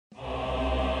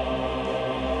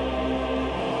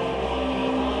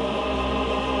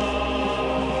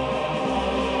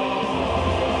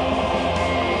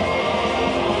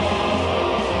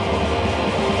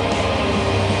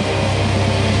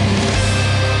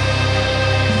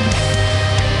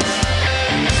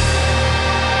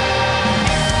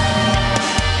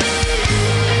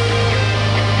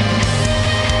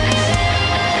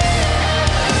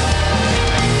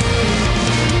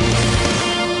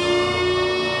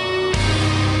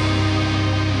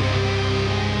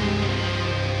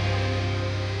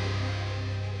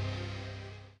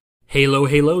Halo,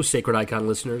 halo, Sacred Icon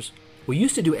listeners. We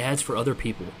used to do ads for other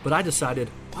people, but I decided,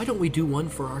 why don't we do one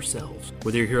for ourselves?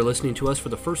 Whether you're here listening to us for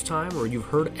the first time or you've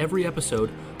heard every episode,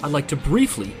 I'd like to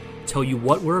briefly tell you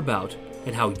what we're about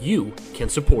and how you can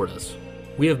support us.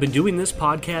 We have been doing this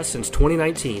podcast since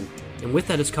 2019, and with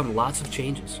that has come lots of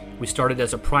changes. We started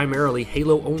as a primarily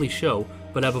Halo-only show,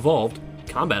 but have evolved,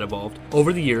 Combat evolved,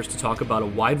 over the years to talk about a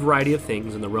wide variety of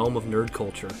things in the realm of nerd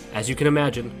culture. As you can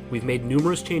imagine, we've made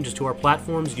numerous changes to our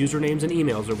platforms, usernames, and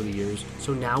emails over the years,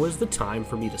 so now is the time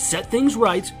for me to set things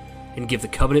right and give the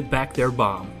Covenant back their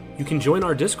bomb. You can join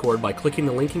our Discord by clicking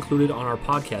the link included on our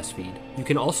podcast feed. You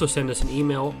can also send us an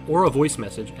email or a voice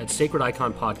message at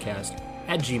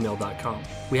sacrediconpodcast@gmail.com.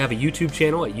 We have a YouTube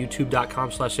channel at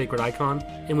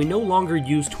youtube.com/sacredicon, and we no longer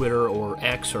use Twitter or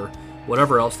X or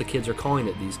whatever else the kids are calling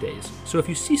it these days. So if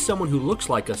you see someone who looks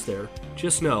like us there,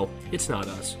 just know it's not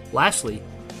us. Lastly,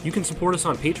 you can support us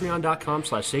on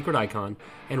patreon.com/sacredicon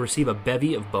and receive a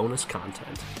bevy of bonus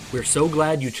content. We're so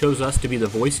glad you chose us to be the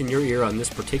voice in your ear on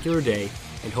this particular day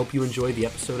and hope you enjoy the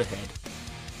episode ahead.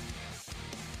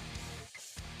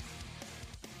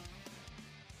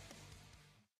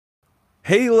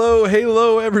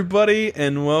 Hello everybody,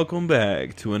 and welcome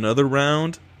back to another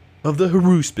round of the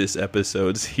Haruspis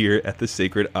episodes here at the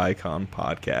Sacred Icon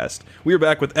Podcast. We are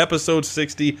back with episode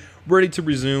 60, ready to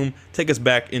resume, take us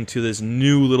back into this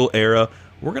new little era.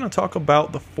 We're going to talk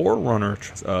about the Forerunner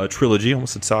trilogy,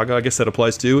 almost a saga, I guess that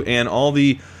applies to, and all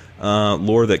the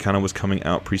lore that kind of was coming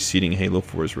out preceding Halo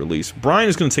 4's release. Brian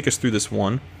is going to take us through this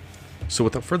one. So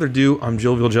without further ado, I'm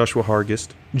Jovial Joshua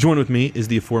Hargist. Joined with me is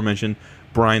the aforementioned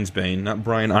Brian's Bane, not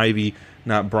Brian Ivy,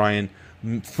 not Brian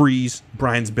Freeze,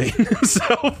 Brian's Bane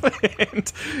himself,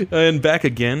 and back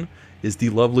again is the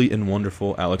lovely and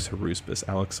wonderful Alex Haruspis.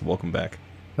 Alex, welcome back.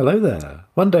 Hello there.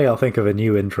 One day I'll think of a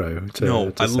new intro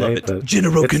to I say, love it. but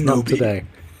General it's Kenobi. not today.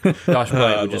 Josh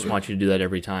Brian would just want you to do that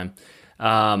every time.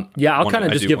 I'll kind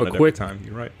of just give a quick time.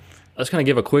 You're right. Let's kind of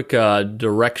give a quick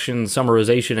direction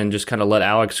summarization and just kind of let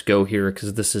Alex go here,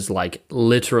 because this is like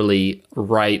literally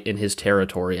right in his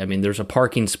territory. I mean, there's a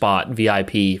parking spot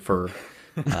VIP for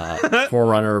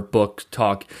Forerunner book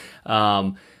talk.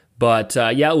 We're going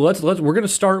to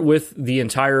start with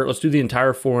let's do the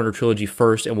entire Forerunner trilogy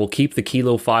first, and we'll keep the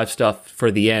Kilo 5 stuff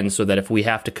for the end, so that if we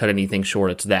have to cut anything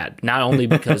short, it's that. Not only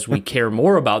because we care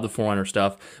more about the Forerunner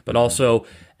stuff, but also,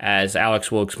 as Alex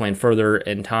will explain further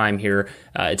in time here,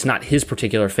 it's not his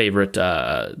particular favorite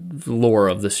lore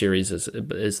of the series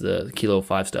is the Kilo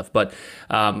 5 stuff. But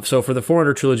so for the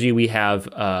Forerunner trilogy, we have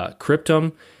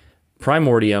Cryptum,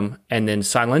 Primordium, and then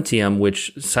Silentium,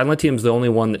 which Silentium's the only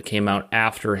one that came out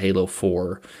after Halo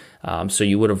 4. So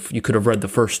you could have read the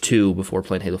first two before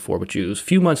playing Halo 4, but it was a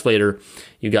few months later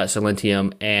you got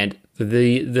Silentium, and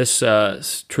this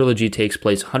trilogy takes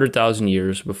place 100,000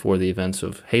 years before the events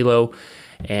of Halo,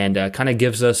 and kind of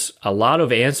gives us a lot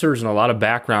of answers and a lot of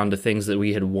background to things that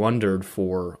we had wondered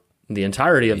for the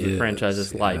entirety of the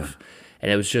franchise's life. And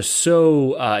it was just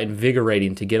so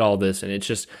invigorating to get all this. And it's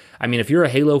just, I mean, if you're a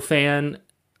Halo fan,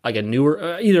 like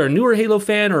either a newer Halo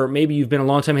fan, or maybe you've been a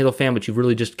long-time Halo fan, but you've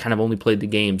really just kind of only played the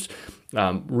games,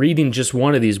 reading just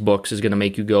one of these books is going to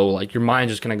make you go, like, your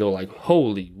mind's just going to go like,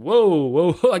 holy,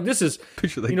 whoa, like this is,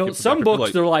 some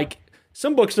books they're like,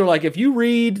 if you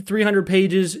read 300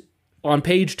 pages, on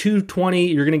page 220,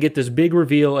 you're going to get this big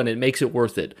reveal, and it makes it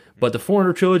worth it. But the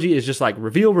Forerunner trilogy is just like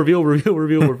reveal,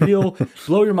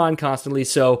 blow your mind constantly.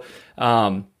 So,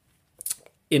 I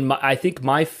think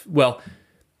my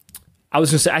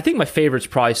favorite's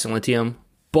probably Silentium,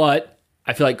 but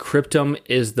I feel like Cryptum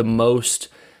is the most.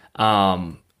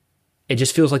 It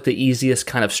just feels like the easiest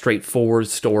kind of straightforward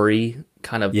story.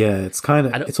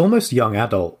 It's almost young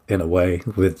adult in a way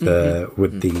with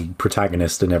the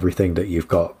protagonist and everything that you've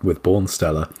got with Born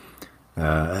Stellar,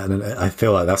 and I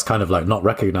feel like that's kind of like not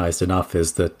recognized enough,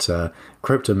 is that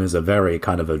Cryptum is a very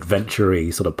kind of adventure-y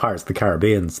sort of Pirates of the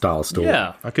Caribbean style story.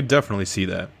 Yeah, I could definitely see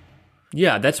that.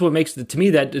 Yeah, that's what makes to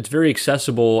me that it's very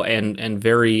accessible and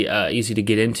very easy to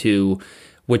get into,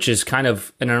 which is kind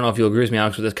of, and I don't know if you'll agree with me,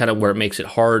 Alex, but that's kind of where it makes it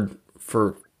hard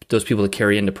for those people to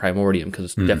carry into Primordium, because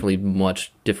it's definitely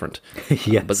much different.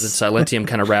 Yes. But the Silentium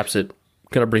kind of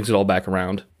brings it all back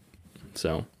around.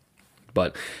 So,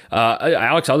 but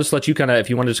Alex, I'll just let you kind of, if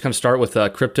you want to just kind of start with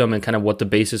Cryptum and kind of what the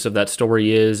basis of that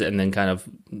story is, and then kind of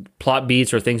plot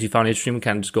beats or things you found interesting, we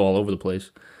kind of just go all over the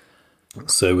place.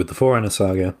 So with the Forerunner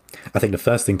saga, I think the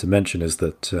first thing to mention is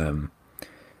that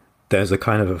there's a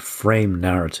kind of a frame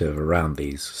narrative around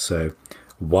these. So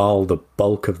while the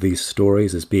bulk of these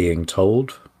stories is being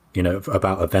told,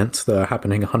 about events that are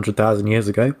happening 100,000 years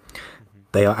ago,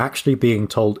 they are actually being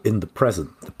told in the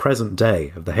present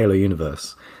day of the Halo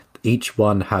universe. each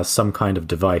one has some kind of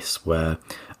device where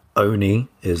Oni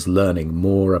is learning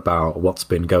more about what's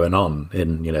been going on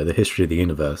in, the history of the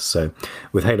universe. So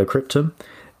with Halo Cryptum,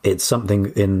 it's something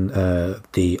in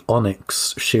the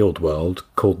Onyx shield world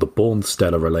called the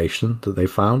Born-Stellar relation that they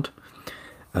found.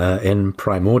 In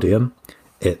Primordium,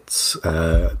 it's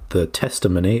the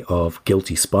testimony of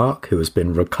Guilty Spark, who has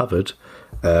been recovered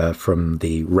from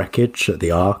the wreckage at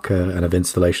the Ark and of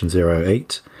Installation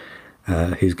 08.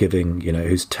 Who's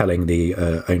telling the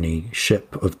Oni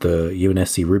ship of the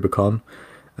UNSC Rubicon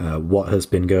what has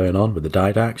been going on with the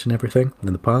Didact and everything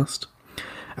in the past.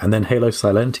 And then Halo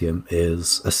Silentium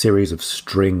is a series of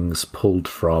strings pulled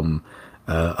from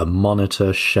a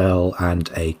monitor shell and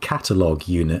a catalog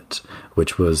unit,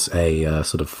 which was a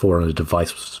sort of Forerunner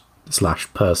device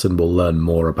 / person we'll learn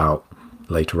more about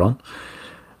later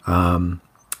on.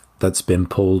 That's been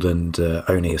pulled, and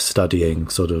Oni is studying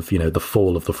sort of, the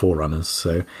fall of the Forerunners.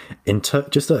 So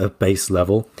just at a base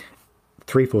level,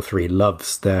 343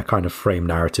 loves their kind of frame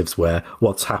narratives where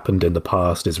what's happened in the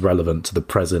past is relevant to the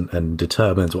present and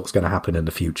determines what's going to happen in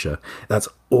the future. That's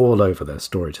all over their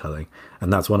storytelling.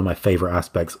 And that's one of my favorite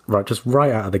aspects,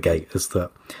 right out of the gate, is that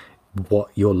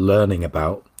what you're learning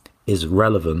about is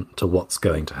relevant to what's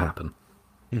going to happen.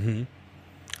 Mm-hmm.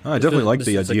 I definitely like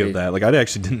the idea of that. Like, I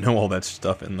actually didn't know all that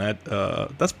stuff, and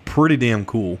that's pretty damn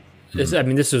cool. This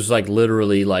is like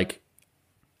literally like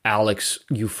Alex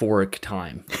euphoric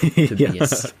time to be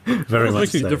in. Very much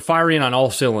so. They're firing on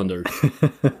all cylinders.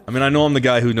 I mean, I know I'm the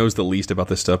guy who knows the least about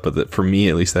this stuff, but for me,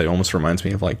 at least, that almost reminds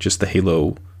me of like just the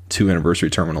Halo 2 anniversary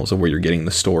terminals, of where you're getting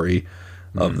the story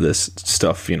of this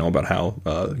stuff, about how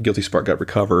Guilty Spark got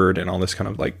recovered and all this kind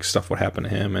of like stuff, what happened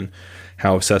to him, and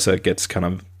how Sessa gets kind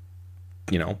of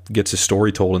gets his story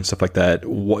told and stuff like that.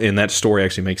 And that story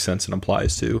actually makes sense and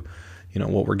applies to,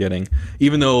 what we're getting.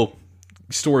 Even though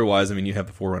story-wise, I mean, you have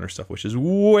the Forerunner stuff, which is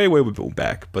way, way, way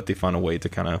back, but they found a way to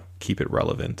kind of keep it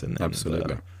relevant and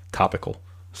topical.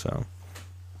 So,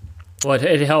 well,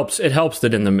 it helps. It helps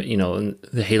that in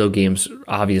the Halo games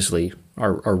obviously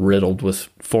are riddled with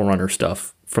Forerunner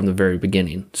stuff from the very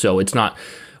beginning. So it's not.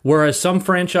 Whereas some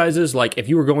franchises, like if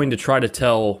you were going to try to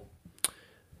tell.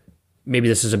 Maybe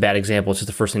this is a bad example. It's just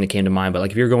the first thing that came to mind. But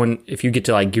like if you get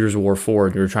to like Gears of War 4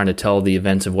 and you're trying to tell the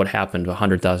events of what happened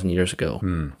 100,000 years ago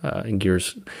in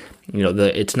Gears,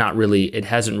 it's not really. It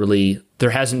hasn't really. There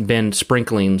hasn't been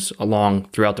sprinklings along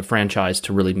throughout the franchise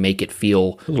to really make it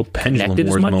feel. A little Pendulum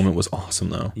Wars moment was awesome,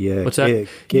 though. Yeah, what's that?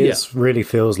 Gears really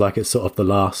feels like it's sort of the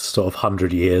last sort of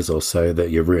 100 years or so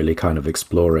that you're really kind of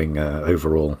exploring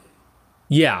overall.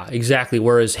 Yeah, exactly.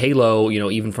 Whereas Halo,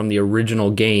 even from the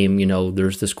original game,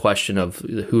 there's this question of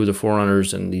who are the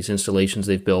Forerunners and these installations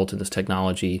they've built and this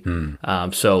technology.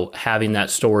 So having that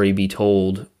story be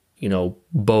told,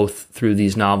 both through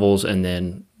these novels and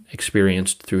then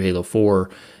experienced through Halo 4,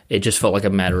 it just felt like a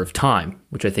matter of time,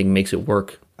 which I think makes it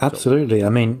work. Absolutely. So. I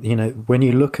mean, when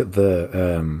you look at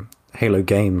the Halo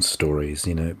games stories,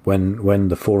 when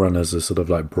the Forerunners are sort of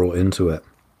like brought into it,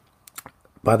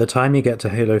 by the time you get to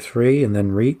Halo 3 and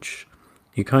then Reach,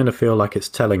 you kind of feel like it's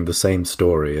telling the same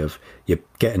story of you're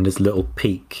getting this little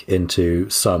peek into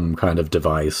some kind of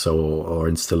device or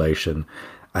installation,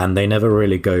 and they never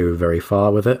really go very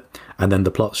far with it. And then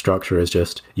the plot structure is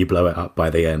just you blow it up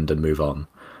by the end and move on.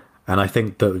 And I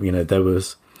think that, there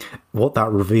was... What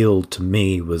that revealed to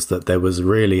me was that there was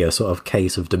really a sort of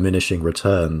case of diminishing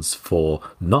returns for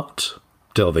not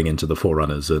delving into the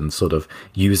Forerunners and sort of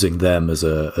using them as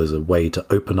a way to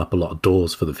open up a lot of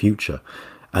doors for the future.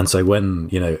 And so when,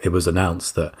 it was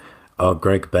announced that, we got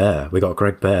Greg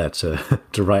Bear to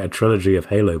write a trilogy of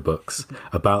Halo books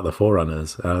about the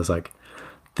Forerunners, I was like,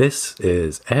 this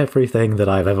is everything that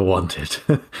I've ever wanted.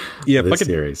 Yeah, this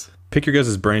series. Pick your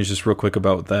guys' brains just real quick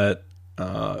about that.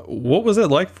 What was it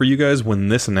like for you guys when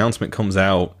this announcement comes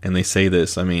out and they say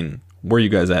this? I mean, where are you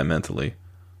guys at mentally?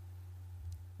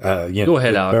 Go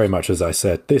ahead, Alex. Very much as I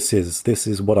said, this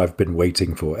is what I've been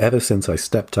waiting for ever since I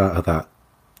stepped out of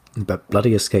that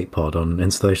bloody escape pod on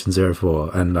Installation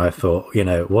 04, and I thought,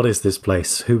 what is this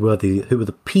place? Who were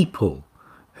the people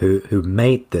who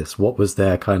made this? What was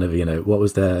their kind of, what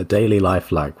was their daily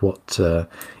life like? What,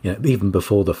 even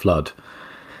before the flood.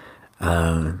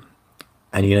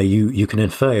 And, you can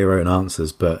infer your own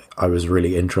answers, but I was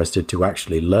really interested to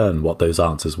actually learn what those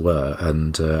answers were.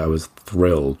 And I was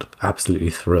thrilled, absolutely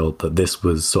thrilled, that this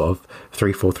was sort of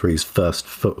 343's first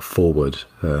foot forward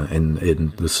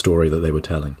in the story that they were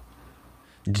telling.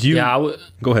 Go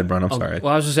ahead, Brian. I'm sorry.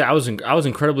 Well, I was just saying, I was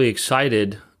incredibly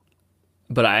excited,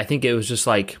 but I think it was just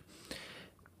like,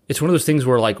 it's one of those things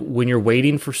where like when you're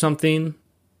waiting for something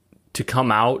to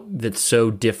come out that's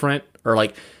so different, or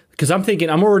like Because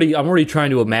I'm already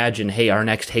trying to imagine, hey, our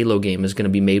next Halo game is going to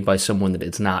be made by someone that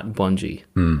it's not Bungie,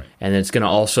 and it's going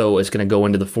to go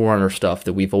into the Forerunner stuff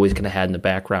that we've always kind of had in the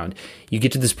background. You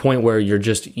get to this point where you're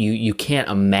just you can't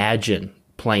imagine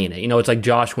playing it. You know, it's like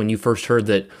Josh, when you first heard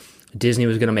that Disney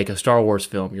was going to make a Star Wars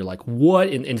film, you're like, what?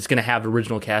 And it's going to have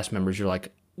original cast members. You're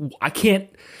like, I can't.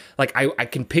 Like, I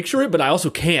can picture it, but I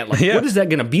also can't. Like, what is that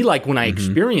going to be like when I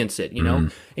experience it, you know?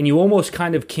 And you almost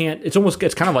kind of can't. It's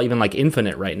kind of like, even like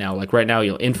Infinite right now. Like, right now,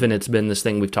 you know, Infinite's been this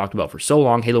thing we've talked about for so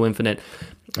long, Halo Infinite.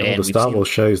 And all the Star Wars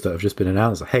shows that have just been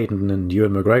announced, Hayden and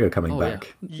Ewan McGregor coming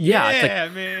back. Yeah, yeah,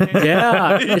 it's like, man.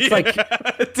 Yeah, it's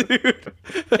like, dude.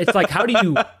 It's like, how do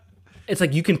you, it's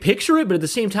like you can picture it, but at the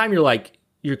same time,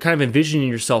 you're kind of envisioning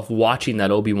yourself watching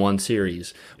that Obi-Wan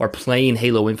series or playing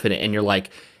Halo Infinite, and you're like,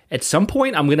 at some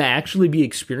point, I'm going to actually be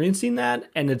experiencing that,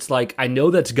 and it's like, I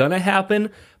know that's going to happen,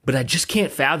 but I just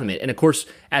can't fathom it. And of course,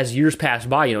 as years pass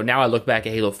by, you know, now I look back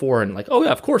at Halo 4 and like, oh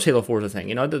yeah, of course Halo 4 is a thing.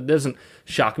 You know, it doesn't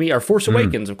shock me. Or Force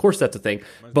Awakens, of course that's a thing.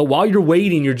 But while you're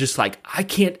waiting, you're just like, I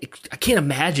can't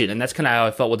imagine. And that's kind of how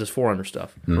I felt with this Forerunner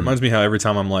stuff. Reminds me how every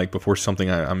time I'm like, before something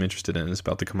I'm interested in is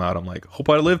about to come out, I'm like, hope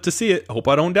I live to see it. Hope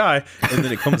I don't die. And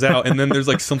then it comes out, and then there's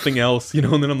like something else, you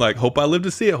know, and then I'm like, hope I live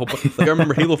to see it. Like, I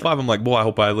remember Halo 5, I'm like, boy, I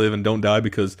hope I live and don't die,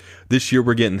 because this year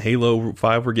we're getting Halo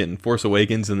 5, we're getting Force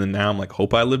Awakens, and then now I'm like,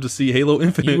 hope I live to see Halo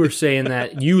Infinite. You were saying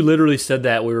that. You literally said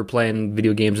that. We were playing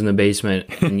video games in the basement,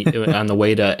 and on the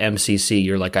way to MCC,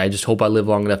 you're like, I just hope I live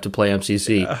long enough to play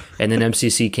MCC. And then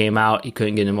MCC came out. He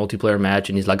couldn't get in a multiplayer match,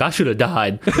 and he's like, I should have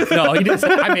died. No, he didn't say.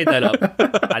 I made that up.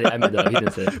 I made that up. He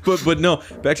didn't say it. But no,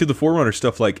 back to the Forerunner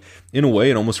stuff. Like, in a way,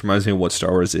 it almost reminds me of what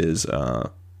Star Wars is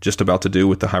just about to do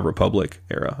with the High Republic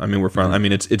era. I mean, we're finally. I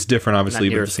mean, it's different, obviously,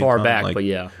 not near but at the as same far time, back, like, but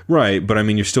yeah, right. But I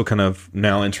mean, you're still kind of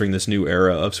now entering this new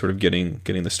era of sort of getting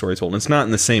the story told. And it's not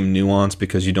in the same nuance,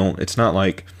 because you don't. It's not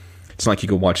like you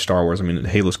could watch Star Wars. I mean,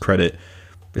 Halo's credit.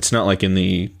 It's not like in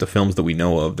the films that we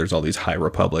know of, there's all these High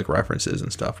Republic references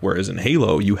and stuff. Whereas in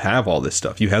Halo, you have all this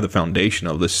stuff. You have the foundation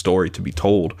of this story to be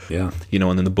told. Yeah. You know,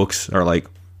 and then the books are like,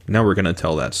 now we're going to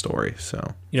tell that story.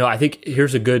 So, you know, I think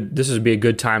this would be a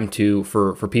good time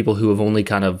for people who have only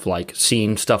kind of like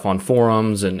seen stuff on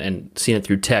forums and seen it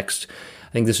through text.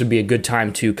 I think this would be a good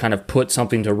time to kind of put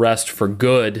something to rest for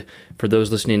good for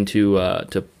those listening to a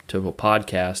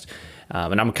podcast.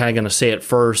 And I'm kind of going to say it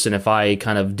first, and if I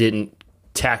kind of didn't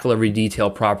tackle every detail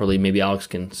properly, maybe Alex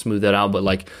can smooth that out. But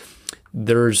like,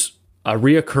 there's a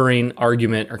reoccurring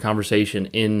argument or conversation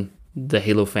in the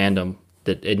Halo fandom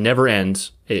that it never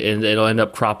ends, and it'll end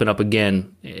up cropping up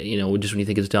again, you know, just when you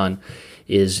think it's done,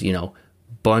 is, you know,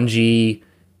 Bungie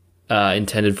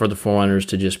intended for the Forerunners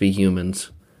to just be humans,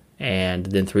 and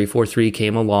then 343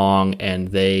 came along, and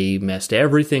they messed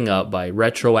everything up by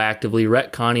retroactively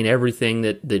retconning everything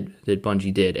that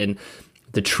Bungie did. And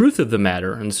the truth of the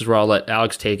matter, and this is where I'll let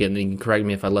Alex take it, and he can correct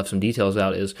me if I left some details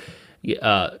out, is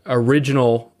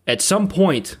at some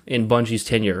point in Bungie's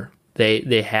tenure,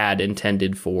 they had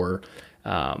intended for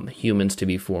humans to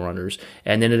be Forerunners,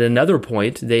 and then at another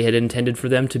point they had intended for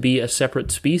them to be a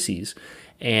separate species,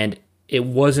 and it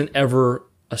wasn't ever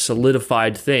a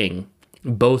solidified thing.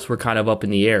 Both were kind of up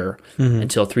in the air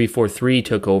until 343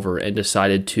 took over and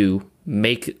decided to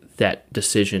make that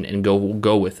decision and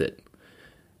go with it.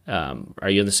 Are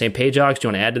you on the same page, Alex? Do you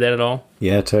want to add to that at all?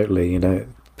 Yeah, totally. You know,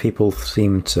 people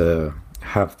seem to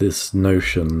have this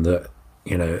notion that,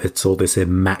 you know, it's all this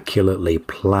immaculately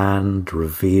planned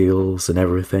reveals and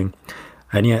everything.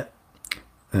 And yet,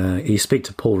 you speak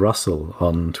to Paul Russell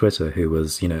on Twitter, who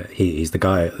was, you know, he's the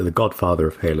guy, the godfather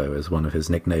of Halo is one of his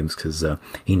nicknames, because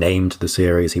he named the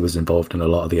series. He was involved in a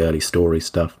lot of the early story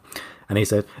stuff. And he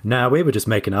said, "No, we were just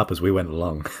making up as we went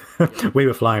along. We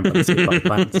were flying by the seat by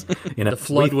plans. You know, the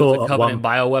Flood was a Covenant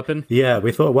bioweapon." Yeah,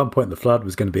 we thought at one point the Flood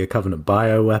was going to be a Covenant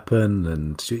bioweapon,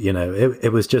 and you know,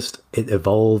 it was just, it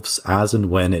evolves as and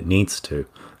when it needs to,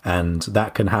 and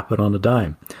that can happen on a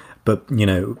dime. But you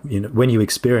know, when you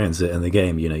experience it in the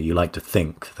game, you know, you like to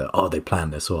think that, they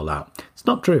planned this all out. It's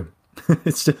not true.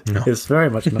 It's very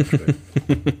much not true.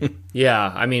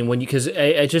 Yeah, I mean, because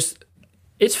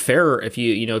it's fair if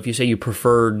you say you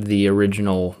preferred the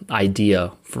original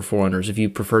idea for Forerunners, if you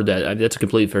preferred that, that's a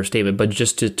completely fair statement. But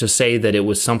just to say that it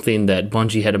was something that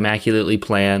Bungie had immaculately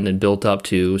planned and built up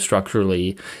to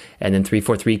structurally, and then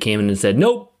 343 came in and said,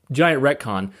 nope, giant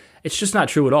retcon, it's just not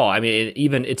true at all. I mean,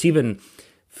 it's even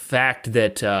fact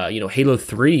that Halo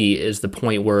 3 is the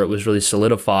point where it was really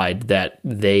solidified that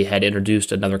they had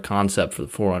introduced another concept for the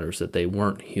Forerunners, that they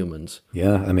weren't humans.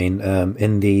 Yeah, I mean,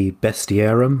 in the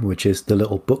Bestiarum, which is the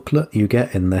little booklet you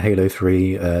get in the Halo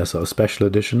 3 sort of special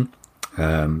edition,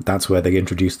 That's where they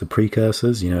introduced the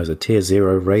precursors, as a tier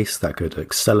 0 race that could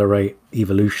accelerate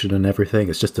evolution and everything.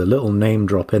 It's just a little name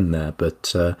drop in there,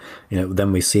 but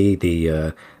then we see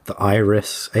the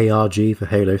Iris ARG for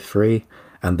Halo 3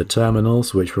 and the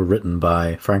Terminals, which were written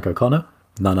by Frank O'Connor,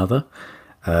 none other,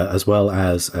 as well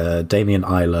as Damien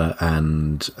Eiler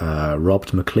and Rob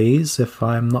McLeese, if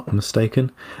I'm not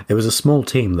mistaken. It was a small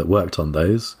team that worked on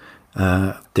those,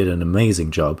 did an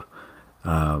amazing job.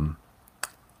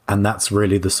 And that's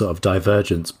really the sort of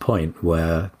divergence point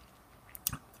where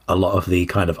a lot of the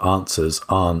kind of answers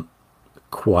aren't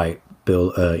quite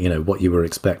what you were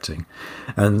expecting.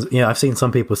 And I've seen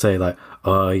some people say like,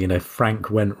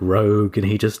 Frank went rogue and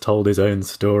he just told his own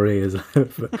story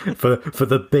for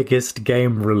the biggest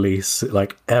game release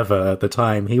like ever at the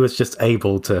time. He was just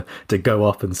able to go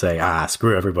off and say,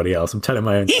 screw everybody else, I'm telling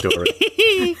my own story.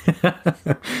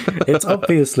 It's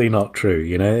obviously not true.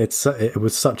 It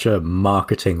was such a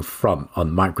marketing front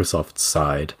on Microsoft's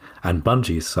side and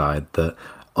Bungie's side that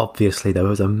obviously there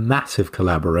was a massive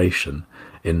collaboration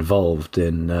involved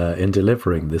in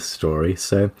delivering this story.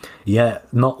 So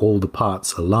not all the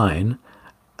parts align,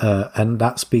 and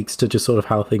that speaks to just sort of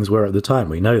how things were at the time.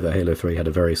 We know that Halo 3 had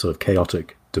a very sort of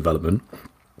chaotic development,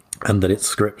 and that its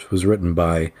script was written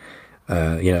by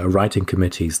writing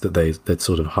committees that they'd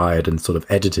sort of hired and sort of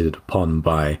edited upon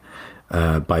by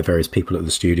various people at the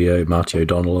studio, Marty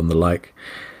O'Donnell and the like.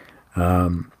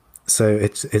 So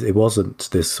it wasn't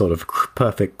this sort of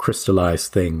perfect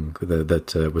crystallized thing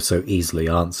that was so easily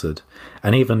answered.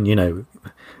 And even,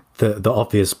 the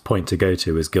obvious point to go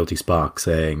to is Guilty Spark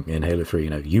saying in Halo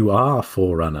 3, you are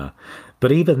Forerunner.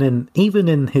 But even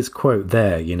in his quote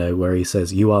there, where he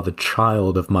says, you are the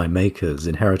child of my makers,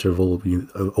 inheritor of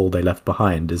all they left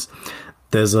behind,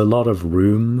 there's a lot of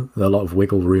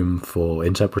wiggle room for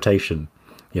interpretation,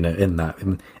 in that.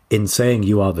 In saying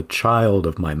you are the child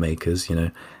of my makers,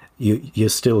 you're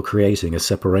still creating a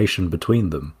separation between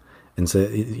them. And so,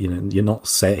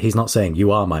 he's not saying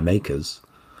you are my makers.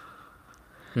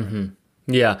 Mm-hmm.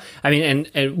 Yeah. I mean,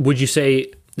 and would you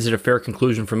say, is it a fair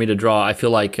conclusion for me to draw? I feel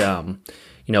like,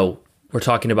 we're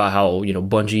talking about how,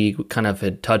 Bungie kind of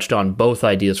had touched on both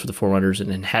ideas for the Forerunners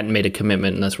and hadn't made a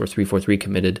commitment, and that's where 343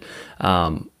 committed.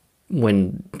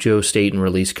 When Joe Staten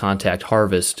released Contact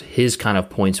Harvest, his kind of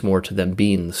points more to them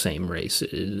being the same race.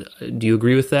 Do you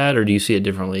agree with that, or do you see it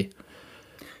differently?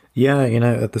 Yeah,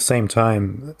 at the same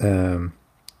time,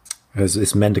 there's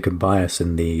this mendicant bias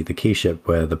in the key ship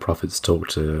where the prophets talk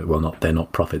to, well, they're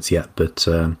not prophets yet, but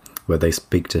where they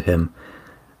speak to him.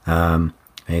 And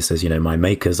he says, my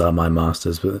makers are my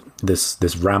masters, but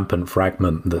this rampant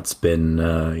fragment that's been,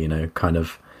 kind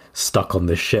of stuck on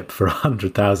this ship for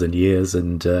 100,000 years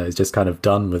and is just kind of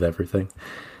done with everything.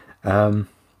 Again,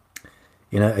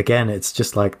 it's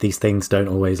just like these things don't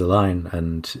always align.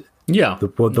 And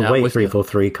the way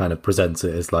 343 kind of presents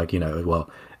it is like,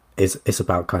 it's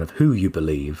about kind of who you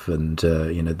believe and,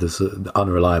 this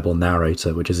unreliable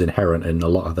narrator, which is inherent in a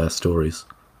lot of their stories.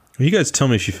 You guys tell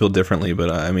me if you feel differently, but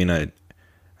I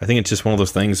think it's just one of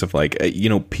those things of like,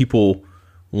 people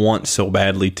want so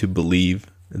badly to believe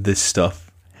this stuff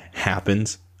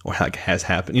happens or like has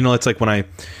happened. It's like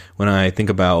when I think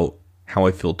about how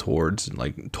I feel towards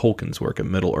like Tolkien's work at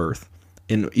Middle Earth,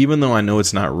 and even though I know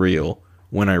it's not real,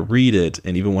 when I read it,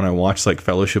 and even when I watch like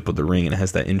Fellowship of the Ring and it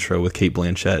has that intro with Cate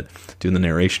Blanchett doing the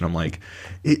narration, I'm like,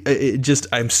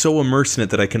 I'm so immersed in it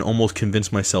that I can almost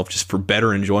convince myself, just for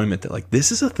better enjoyment, that like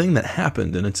this is a thing that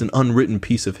happened and it's an unwritten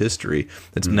piece of history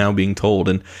that's now being told.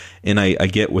 And I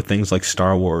get with things like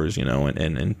Star Wars,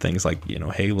 and things like,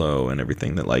 Halo and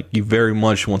everything, that like you very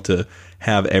much want to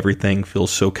have everything feel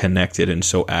so connected and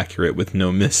so accurate with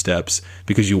no missteps,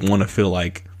 because you want to feel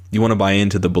like you want to buy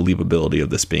into the believability of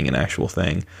this being an actual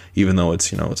thing, even though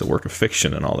it's, it's a work of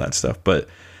fiction and all that stuff. But,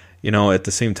 at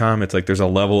the same time, it's like there's a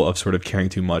level of sort of caring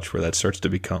too much where that starts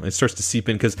to seep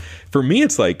in. Because for me,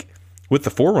 it's like with the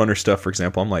Forerunner stuff, for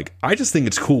example, I'm like, I just think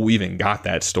it's cool we even got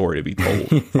that story to be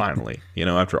told finally,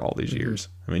 after all these years.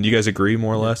 I mean, do you guys agree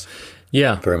more or less?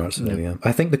 Yeah. Very much so, yeah.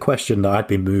 I think the question that I'd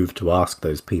be moved to ask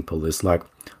those people is like,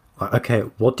 okay,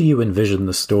 what do you envision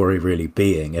the story really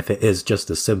being if it is just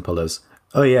as simple as,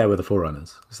 oh yeah, we're the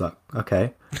Forerunners? It's like,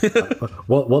 okay,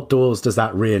 what doors does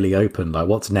that really open? Like,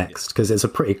 what's next? Because it's a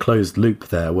pretty closed loop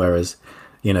there. Whereas,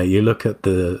 you look at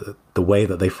the way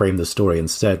that they frame the story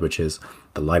instead, which is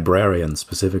the librarian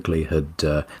specifically had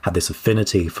this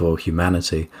affinity for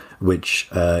humanity, which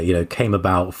came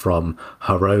about from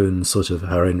her own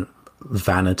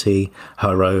vanity,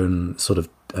 her own sort of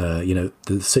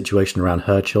the situation around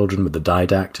her children with the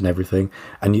didact and everything,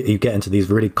 and you get into these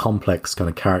really complex kind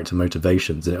of character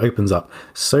motivations, and it opens up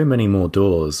so many more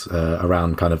doors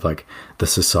around kind of like the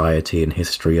society and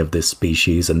history of this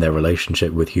species and their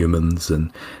relationship with humans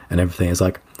and everything. It's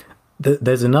like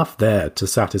there's enough there to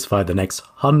satisfy the next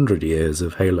 100 years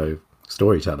of Halo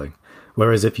storytelling,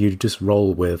 whereas if you just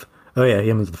roll with, oh yeah,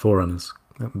 humans, the Forerunners,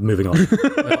 moving on.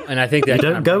 Well, and I think that you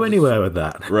don't go anywhere with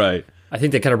that. Right. I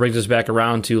think that kind of brings us back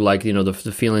around to like,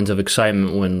 the feelings of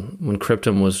excitement when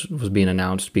Cryptum was being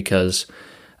announced, because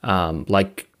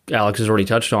like Alex has already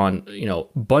touched on,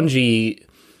 Bungie,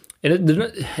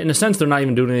 in a sense, they're not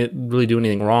even really doing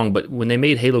anything wrong, but when they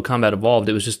made Halo Combat Evolved,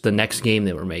 it was just the next game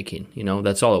they were making.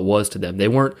 That's all it was to them.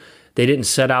 They didn't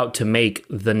set out to make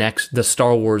the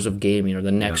Star Wars of gaming, or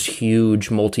the next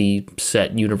huge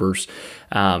multi-set universe.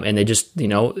 And they just,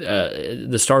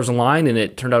 the stars aligned, and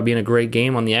it turned out being a great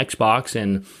game on the Xbox.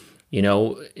 And,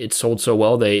 it sold so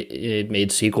well, it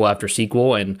made sequel after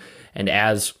sequel. And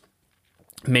as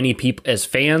many people, as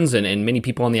fans and many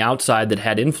people on the outside that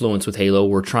had influence with Halo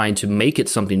were trying to make it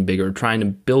something bigger, trying to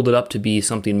build it up to be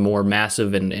something more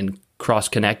massive and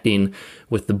cross-connecting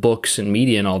with the books and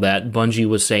media and all that, Bungie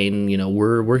was saying,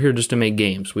 we're here just to make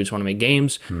games. We just want to make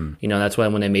games. That's why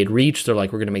when they made Reach, they're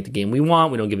like, we're going to make the game we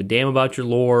want. We don't give a damn about your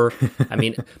lore. I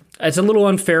mean, it's a little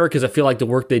unfair because I feel like the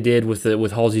work they did with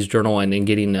Halsey's Journal and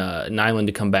getting Nyland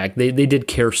to come back, they did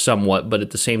care somewhat, but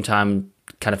at the same time,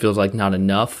 kind of feels like not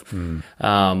enough.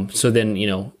 So then,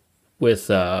 with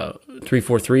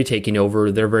 343 taking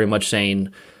over, they're very much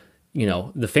saying,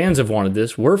 the fans have wanted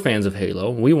this. We're fans of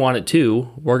Halo. We want it too.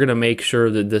 We're going to make sure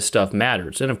that this stuff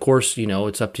matters. And of course,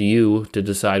 it's up to you to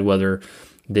decide whether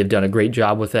they've done a great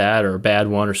job with that or a bad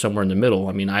one or somewhere in the middle.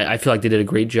 I mean, I feel like they did a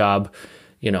great job,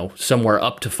 somewhere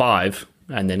up to 5.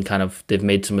 And then kind of they've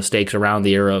made some mistakes around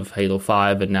the era of Halo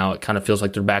 5. And now it kind of feels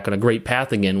like they're back on a great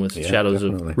path again with Shadows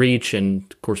of Reach and,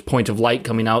 of course, Point of Light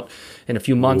coming out in a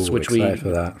few months, which we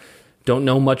don't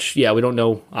know much. Yeah, we don't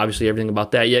know obviously everything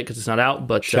about that yet because it's not out.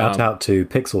 But shout out to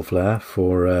Pixel Flare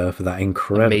for that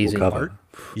incredible amazing cover. art.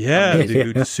 Yeah,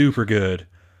 dude, super good.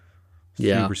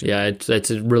 Yeah,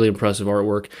 it's a really impressive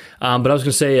artwork. But I was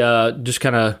gonna say just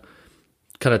kind of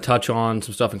touch on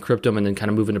some stuff in Cryptum and then kind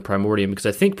of move into Primordium, because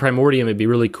I think Primordium would be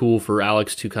really cool for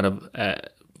Alex to kind of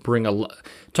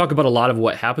talk about a lot of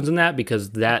what happens in that,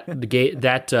 because that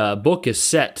book is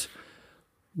set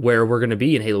where we're going to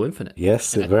be in Halo Infinite.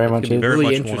 Yes, it very much is.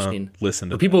 Really interesting. Listen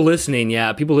to people listening.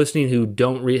 Yeah, people listening who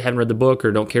haven't read the book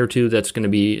or don't care to. That's going to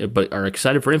be, but are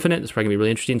excited for Infinite. It's probably going to be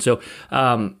really interesting. So,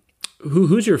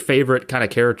 who's your favorite kind of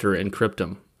character in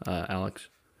Cryptum, Alex?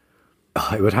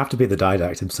 It would have to be the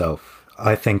Didact himself.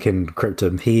 I think in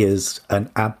Cryptum he is an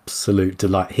absolute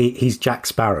delight. He's Jack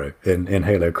Sparrow in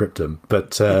Halo Cryptum,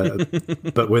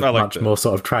 but with much more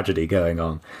sort of tragedy going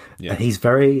on. Yeah. He's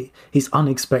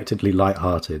unexpectedly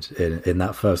lighthearted in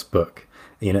that first book.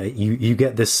 You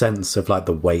get this sense of like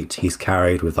the weight he's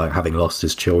carried with like having lost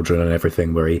his children and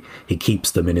everything, where he keeps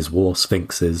them in his war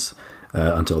sphinxes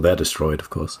until they're destroyed,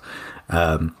 of course.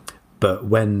 But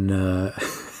when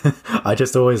I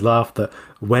just always laugh that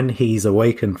when he's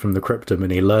awakened from the Cryptum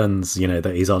and he learns,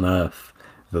 that he's on Earth,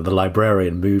 that the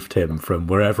librarian moved him from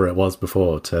wherever it was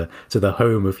before to the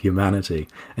home of humanity,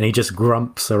 and he just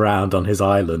grumps around on his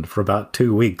island for about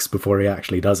 2 weeks before he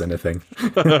actually does anything.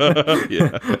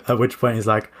 At which point he's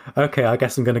like, okay, I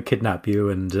guess I'm going to kidnap you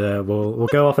and we'll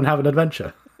go off and have an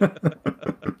adventure.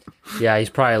 Yeah, he's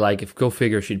probably like, if go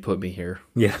figure, she'd put me here.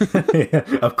 Yeah,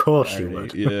 of course she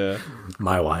would. Yeah,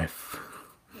 my wife.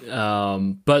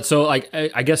 But so like,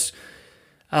 I guess,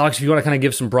 Alex, if you want to kind of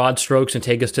give some broad strokes and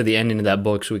take us to the ending of that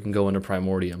book so we can go into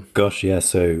Primordium. Gosh, yeah.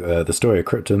 So the story of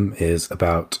Cryptum is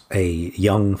about a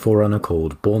young Forerunner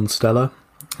called Bornstellar.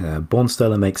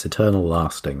 Bornstellar makes eternal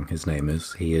lasting, his name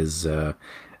is. He's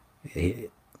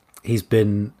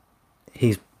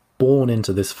born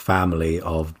into this family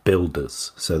of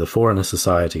builders. So the Forerunner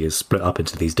society is split up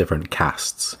into these different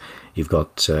castes. You've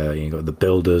got the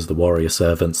builders, the warrior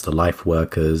servants, the life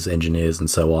workers, engineers, and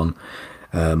so on,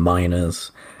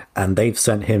 miners. And they've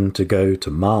sent him to go to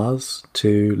Mars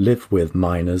to live with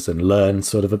miners and learn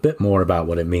sort of a bit more about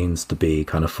what it means to be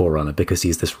kind of Forerunner, because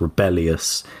he's this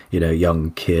rebellious,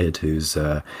 young kid who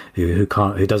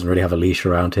doesn't really have a leash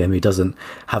around him.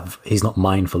 He's not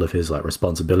mindful of his like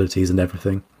responsibilities and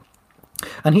everything.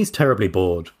 And he's terribly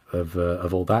bored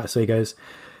of all that. So he goes,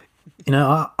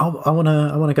 I want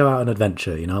to go out on an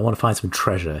adventure. I want to find some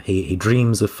treasure. He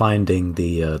dreams of finding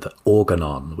the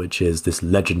Organon, which is this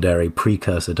legendary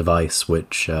precursor device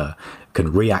which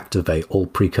can reactivate all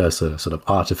precursor sort of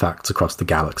artifacts across the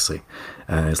galaxy.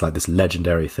 It's like this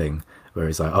legendary thing. where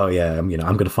he's like, oh yeah, I'm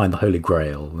going to find the Holy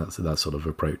Grail. That's that sort of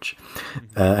approach.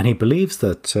 And he believes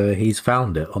that he's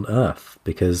found it on Earth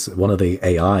because one of the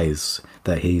AIs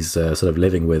that he's sort of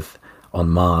living with on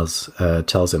Mars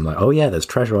tells him like, oh yeah, there's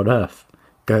treasure on Earth.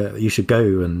 You should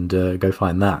go and go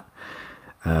find that.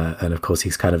 And of course,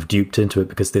 he's kind of duped into it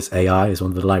because this AI is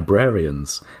one of the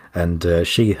librarians, and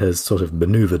she has sort of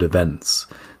maneuvered events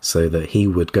so that he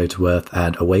would go to Earth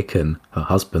and awaken her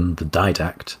husband, the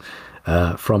Didact,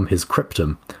 from his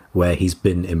cryptum, where he's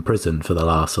been imprisoned for the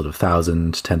last sort of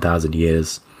 10,000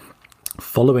 years,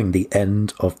 following the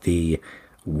end of the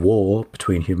war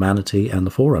between humanity and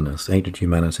the Forerunners, ancient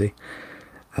humanity.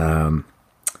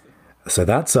 So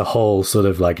that's a whole sort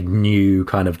of like new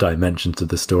kind of dimension to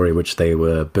the story, which they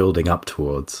were building up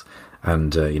towards.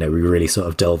 And, we really sort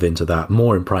of delve into that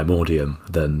more in Primordium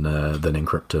than in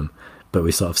Cryptum, but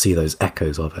we sort of see those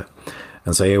echoes of it.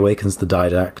 And so he awakens the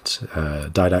Didact.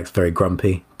 Didact's very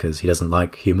grumpy because he doesn't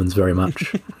like humans very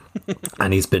much.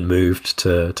 And he's been moved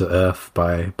to Earth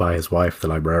by his wife, the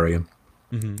librarian.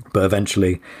 Mm-hmm. But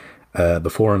eventually, the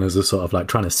Forerunners are sort of like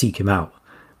trying to seek him out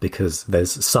because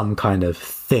there's some kind of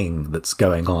thing that's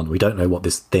going on. We don't know what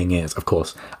this thing is. Of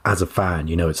course, as a fan,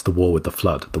 it's the War with the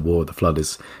Flood. The War with the Flood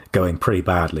is going pretty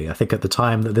badly. I think at the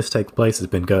time that this takes place,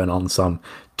 it's been going on some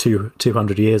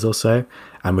 200 years or so.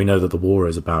 And we know that the war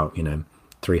is about,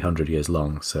 300 years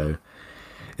long. So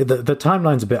the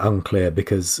timeline's a bit unclear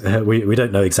because we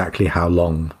don't know exactly how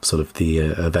long sort of the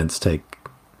events take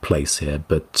place here,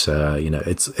 but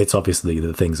it's obviously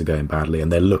that things are going badly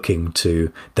and they're looking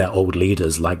to their old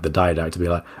leaders like the Didact to be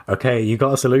like, okay, you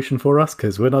got a solution for us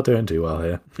because we're not doing too well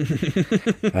here.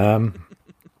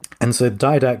 And so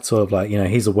Didact sort of like,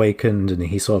 he's awakened and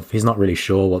he's not really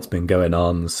sure what's been going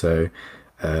on. So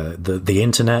the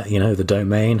internet, the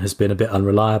domain has been a bit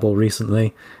unreliable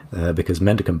recently because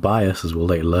Mendicant Bias, as we'll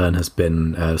later learn, has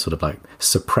been sort of like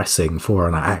suppressing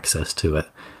Forerunner access to it.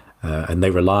 And they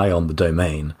rely on the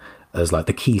domain as like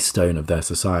the keystone of their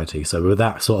society. So with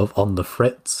that sort of on the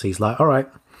fritz, he's like, all right,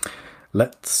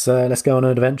 let's go on an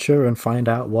adventure and find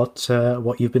out what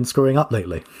you've been screwing up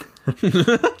lately.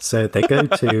 So they go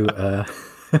to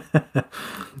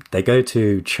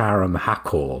Charum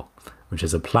Hakkor, which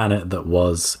is a planet that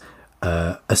was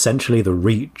essentially the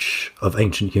reach of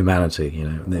ancient humanity.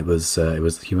 It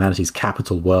was humanity's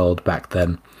capital world back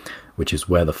then, which is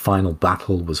where the final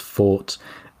battle was fought.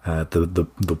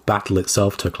 The battle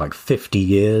itself took like 50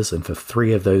 years, and for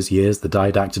 3 of those years, the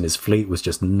Didact and his fleet was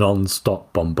just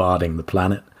non-stop bombarding the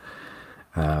planet.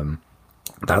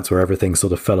 That's where everything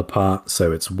sort of fell apart,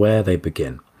 so it's where they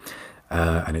begin.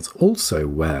 And it's also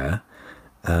where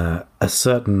a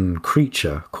certain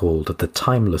creature called the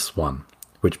Timeless One,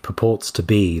 which purports to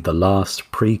be the last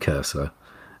precursor,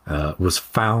 was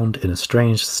found in a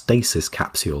strange stasis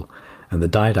capsule, and the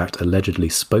Didact allegedly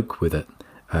spoke with it.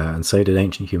 And so did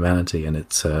ancient humanity, and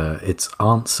its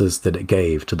answers that it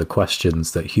gave to the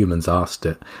questions that humans asked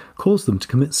it caused them to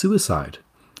commit suicide,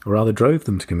 or rather drove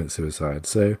them to commit suicide.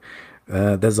 So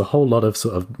there's a whole lot of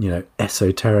sort of,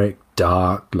 esoteric,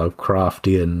 dark,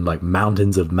 Lovecraftian, like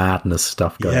Mountains of Madness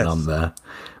stuff going on there,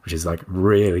 which is like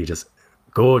really just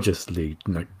gorgeously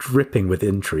dripping with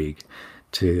intrigue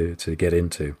to get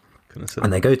into.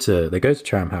 And they go to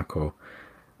Charum Hakkor,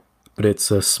 but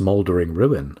it's a smouldering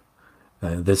ruin.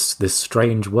 This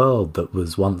strange world that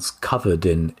was once covered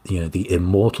in the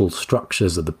immortal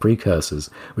structures of the precursors,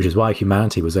 which is why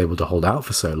humanity was able to hold out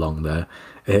for so long there,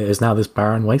 is now this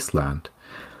barren wasteland.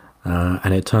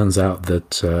 And it turns out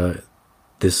that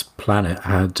this planet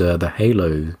had the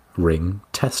Halo ring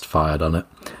test fired on it,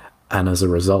 and as a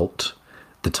result,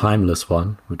 the Timeless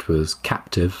One, which was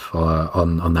captive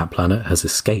on that planet, has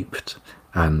escaped,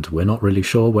 and we're not really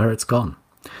sure where it's gone.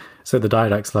 So the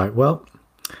Didact's like, well,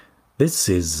 This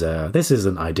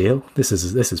isn't ideal. This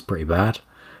is pretty bad.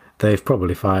 They've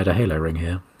probably fired a Halo ring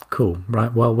here. Cool,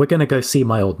 right? Well, we're going to go see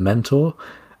my old mentor,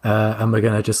 and we're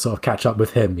going to just sort of catch up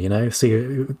with him.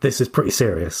 See, this is pretty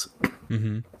serious.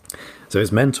 Mm-hmm. So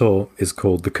his mentor is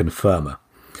called the Confirmer,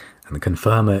 and the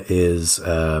Confirmer is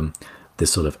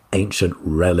this sort of ancient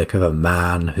relic of a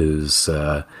man who's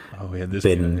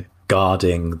been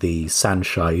guarding the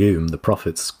Sanshayum, the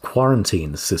Prophet's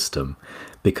quarantine system.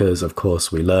 Because, of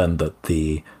course, we learned that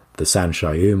the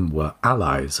Sanshayum were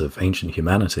allies of ancient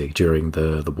humanity during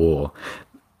the war.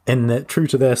 And true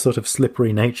to their sort of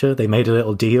slippery nature, they made a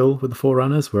little deal with the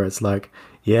Forerunners where it's like,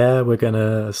 yeah, we're going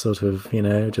to sort of,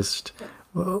 just,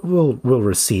 we'll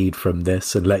recede from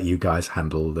this and let you guys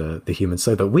handle the humans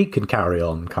so that we can carry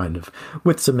on kind of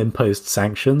with some imposed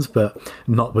sanctions, but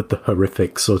not with the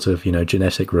horrific sort of,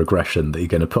 genetic regression that you're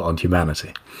going to put on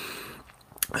humanity.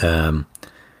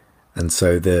 And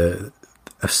so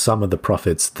some of the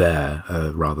prophets there,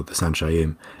 rather the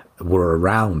Sanshayim, were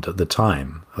around at the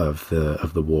time of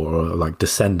the war, or like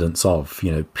descendants of,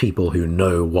 you know, people who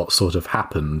know what sort of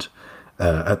happened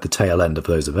at the tail end of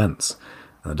those events.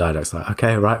 And the Didact's like,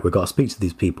 okay, right, we've got to speak to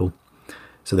these people.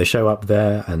 So they show up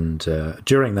there, and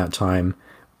during that time,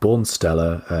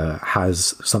 Bornsteller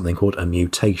has something called a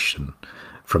mutation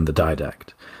from the Didact.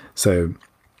 So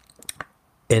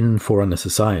in Forerunner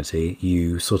society,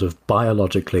 you sort of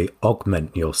biologically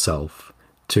augment yourself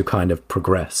to kind of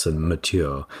progress and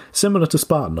mature, similar to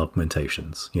Spartan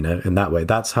augmentations, you know, in that way.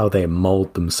 That's how they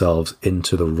mold themselves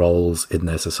into the roles in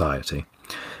their society.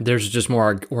 There's just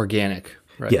more organic,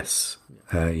 right? Yes.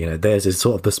 You know, theirs is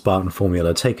sort of the Spartan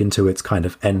formula taken to its kind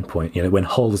of endpoint. You know, when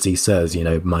Halsey says, you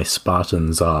know, my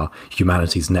Spartans are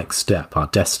humanity's next step, our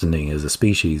destiny as a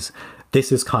species,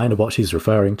 this is kind of what she's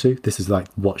referring to. This is like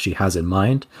what she has in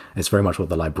mind. It's very much what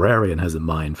the librarian has in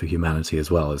mind for humanity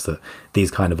as well, is that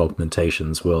these kind of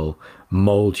augmentations will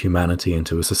mold humanity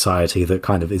into a society that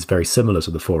kind of is very similar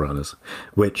to the Forerunners,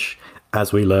 which,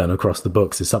 as we learn across the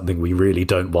books, is something we really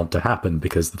don't want to happen,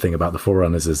 because the thing about the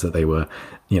Forerunners is that they were,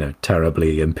 you know,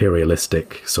 terribly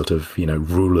imperialistic sort of, you know,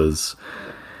 rulers,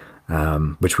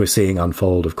 which we're seeing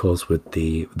unfold, of course, with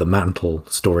the Mantle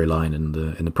storyline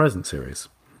in the present series.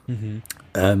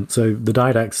 Mm-hmm. So the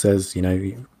Didact says, you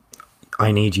know,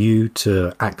 I need you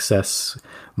to access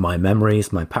my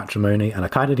memories, my patrimony, and I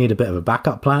kind of need a bit of a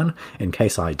backup plan in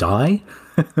case I die.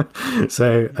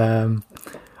 So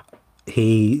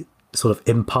he sort of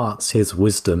imparts his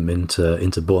wisdom into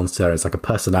Bornsteller. It's like a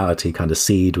personality kind of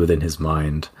seed within his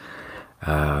mind.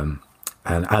 And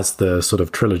as the sort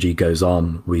of trilogy goes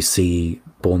on, we see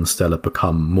Bornsteller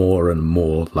become more and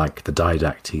more like the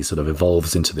Didact. He sort of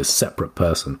evolves into this separate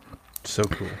person. So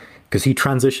cool. Because he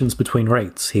transitions between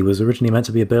rates. He was originally meant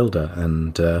to be a builder,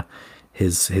 and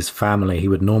his family, he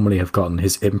would normally have gotten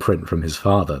his imprint from his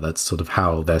father. That's sort of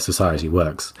how their society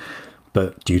works.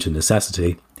 But due to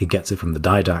necessity, he gets it from the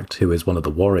Didact, who is one of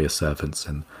the warrior servants.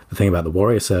 And the thing about the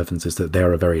warrior servants is that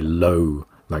they're a very low,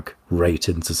 like, rate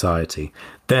in society.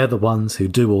 They're the ones who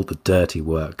do all the dirty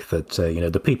work that, you know,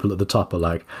 the people at the top are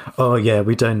like, oh yeah,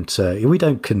 we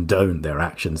don't condone their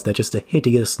actions. They're just a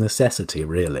hideous necessity,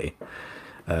 really.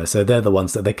 So they're the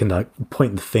ones that they can, like,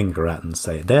 point the finger at and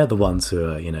say, they're the ones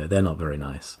who are, you know, they're not very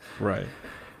nice. Right.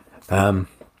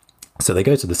 So they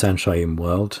go to the Sanshayim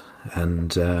world,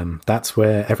 and that's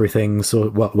where everything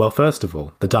well, first of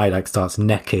all, the Didact starts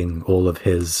necking all of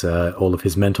his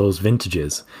mentors'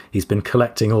 vintages. He's been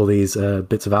collecting all these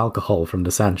bits of alcohol from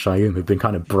the Sanshayim, who've been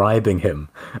kind of bribing him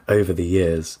over the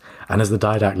years. And as the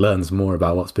Didact learns more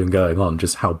about what's been going on,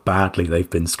 just how badly they've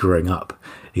been screwing up,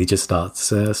 he just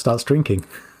starts drinking,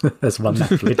 as one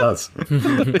naturally does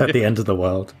at the end of the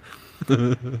world.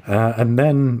 And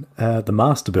then the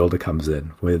Master Builder comes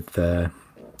in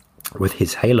with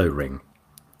his Halo ring,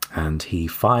 and he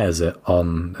fires it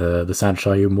on the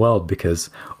Sanshayim world, because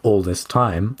all this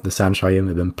time the Sanshayim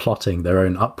have been plotting their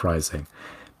own uprising,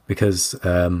 because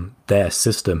their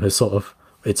system has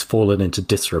it's fallen into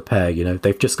disrepair. You know,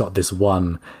 they've just got this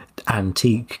one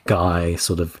antique guy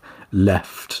sort of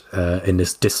left in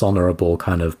this dishonorable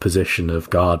kind of position of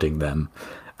guarding them,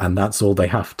 and that's all they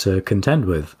have to contend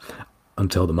with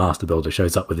until the Master Builder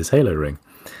shows up with his Halo ring.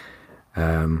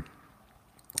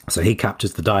 So he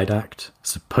captures the Didact,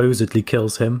 supposedly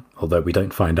kills him, although we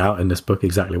don't find out in this book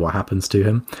exactly what happens to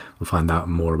him. We'll find out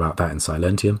more about that in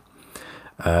Silentium.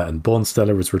 And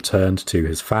Bornsteller is returned to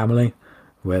his family,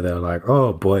 where they're like,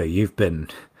 oh boy, you've been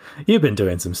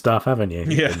doing some stuff, haven't you?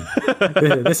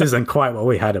 This isn't quite what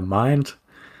we had in mind.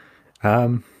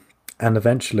 And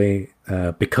eventually,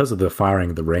 because of the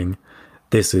firing of the ring,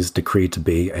 this is decreed to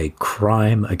be a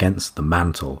crime against the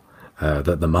Mantle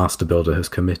that the Master Builder has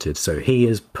committed. So he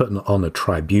is put on a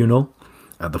tribunal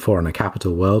at the Forerunner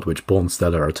capital world, which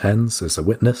Bornsteller attends as a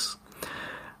witness.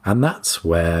 And that's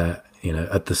where, you know,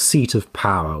 at the seat of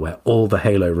power, where all the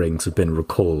Halo rings have been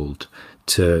recalled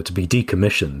to be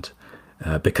decommissioned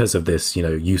because of this, you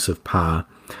know, use of power,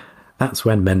 that's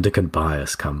when Mendicant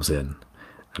Bias comes in.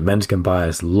 And Mendicant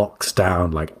Bias locks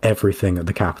down, like, everything at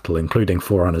the capital, including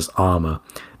Forerunner's armor,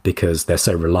 because they're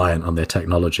so reliant on their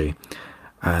technology.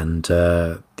 And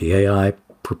the AI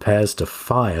prepares to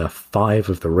fire 5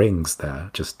 of the rings there,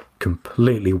 just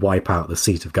completely wipe out the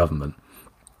seat of government.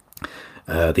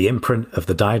 The imprint of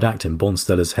the Didact in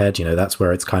Bornsteller's head, you know, that's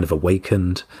where it's kind of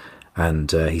awakened, and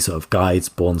he sort of guides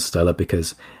Bornsteller,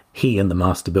 because he and the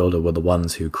Master Builder were the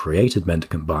ones who created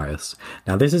Mendicant Bias.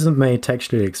 Now, this isn't made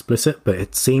textually explicit, but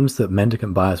it seems that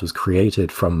Mendicant Bias was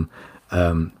created from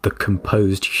the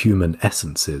composed human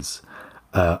essences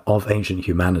of ancient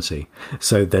humanity.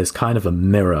 So there's kind of a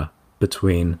mirror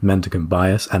between Mendicant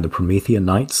Bias and the Promethean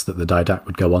Knights that the Didact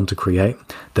would go on to create.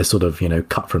 They're sort of,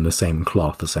 cut from the same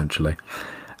cloth, essentially.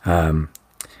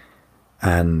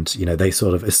 And they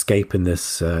sort of escape in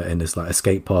this like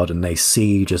escape pod, and they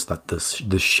see just like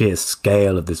the sheer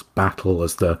scale of this battle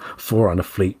as the Forerunner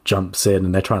fleet jumps in,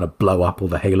 and they're trying to blow up all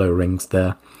the Halo rings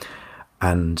there.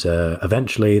 And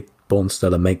eventually,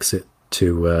 Bornstellar makes it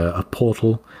to a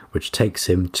portal which takes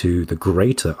him to the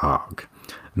Greater Ark,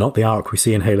 not the Ark we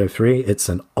see in Halo 3. It's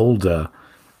an older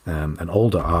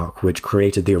Ark which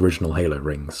created the original Halo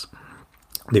rings,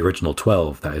 the original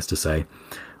 12, that is to say,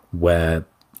 where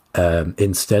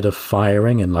instead of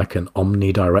firing in like an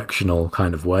omnidirectional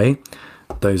kind of way,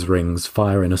 those rings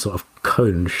fire in a sort of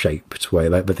cone-shaped way.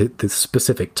 Like the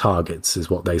specific targets is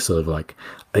what they sort of like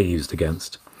are used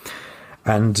against.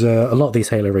 And a lot of these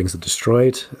Halo rings are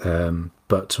destroyed,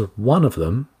 but one of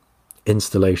them,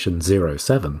 Installation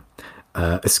 07,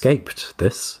 escaped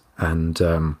this, and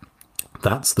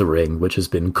that's the ring which has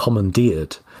been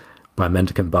commandeered by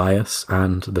Mendicant Bias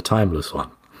and the Timeless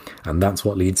One. And that's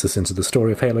what leads us into the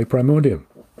story of Halo Primordium.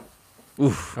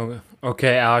 Oof.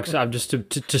 Okay, Alex, I'm just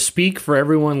to speak for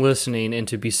everyone listening and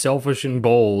to be selfish and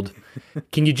bold.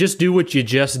 Can you just do what you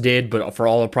just did, but for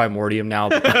all of Primordium now?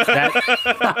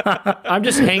 I'm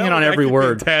just hanging on every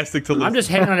word. Fantastic to listen. I'm just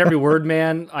hanging on every word,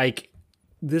 man. Like,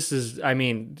 this is. I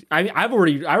mean, I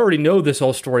already know this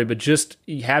whole story, but just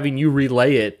having you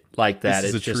relay it like that, this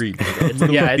is it's a just treat.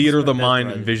 The theater of the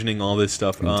mind, envisioning all this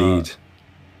stuff. Indeed.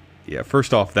 Yeah.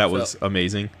 First off, that was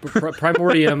amazing.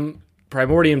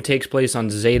 Primordium takes place on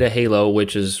Zeta Halo,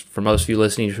 which is, for most of you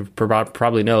listening, you should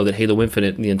probably know that Halo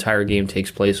Infinite, the entire game,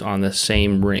 takes place on the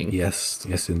same ring. Yes,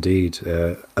 indeed.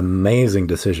 Amazing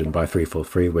decision by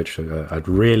 343, which I'd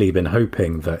really been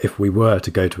hoping that if we were to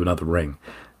go to another ring,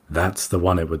 that's the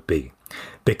one it would be.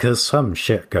 Because some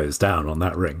shit goes down on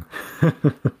that ring.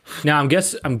 Now, I'm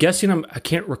guessing I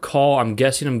can't recall. I'm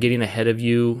guessing I'm getting ahead of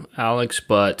you, Alex,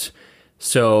 but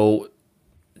so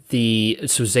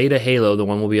Zeta Halo, the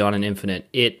one we'll be on in Infinite,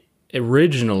 it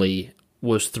originally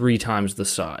was 3 times the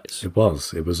size. It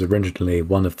was originally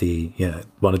one of the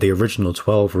original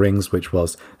 12 rings, which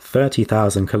was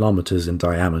 30,000 kilometers in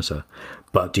diameter.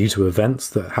 But due to events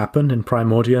that happened in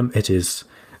Primordium, it is,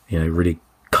 really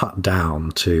cut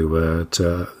down to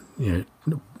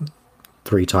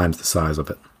 3 times the size of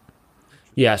it.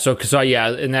 Yeah. So,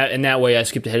 in that way, I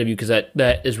skipped ahead of you because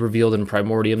that is revealed in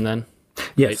Primordium then.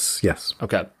 Yes, right? Yes.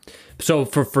 Okay. So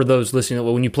for those listening,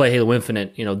 when you play Halo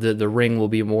Infinite, the ring will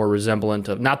be more resemblant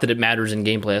of, not that it matters in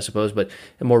gameplay, I suppose, but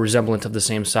more resemblant of the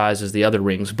same size as the other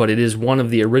rings. But it is one of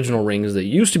the original rings that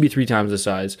used to be 3 times the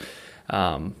size,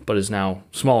 but is now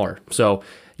smaller. So,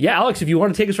 yeah, Alex, if you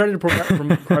want to take us right into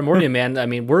Primordium, man, I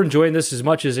mean, we're enjoying this as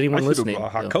much as anyone listening.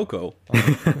 Hot cocoa.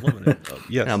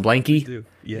 Yes. Blanky.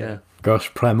 Yeah.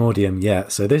 Gosh, Primordium, yeah.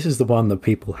 So this is the one that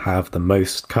people have the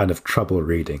most kind of trouble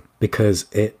reading because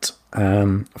it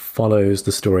follows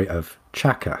the story of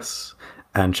Chakas.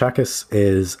 And Chakas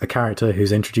is a character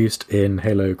who's introduced in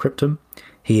Halo Cryptum.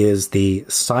 He is the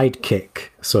sidekick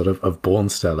sort of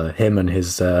Bornstellar. Him and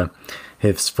his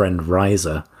friend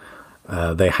Ryza.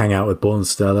 They hang out with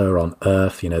Bornstellar on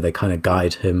Earth. They kind of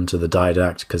guide him to the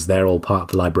Didact because they're all part of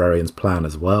the Librarian's plan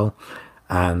as well.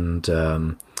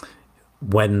 And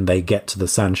when they get to the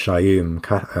San Shayum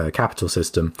capital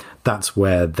system, that's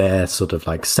where they're sort of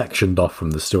like sectioned off from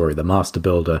the story. The Master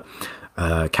Builder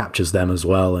captures them as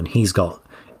well, and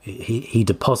he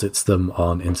deposits them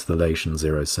on Installation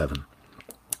 07.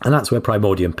 And that's where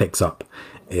Primordium picks up,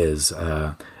 is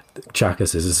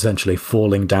Chakas is essentially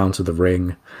falling down to the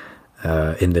ring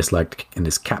in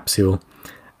this capsule,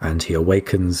 and he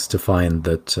awakens to find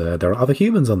that there are other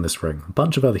humans on this ring, a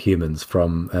bunch of other humans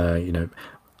from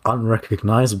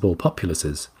unrecognizable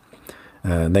populaces.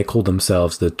 And they call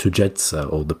themselves the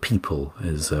Tujedsa, or the people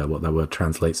is what that word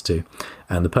translates to.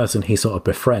 And the person he sort of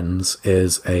befriends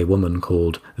is a woman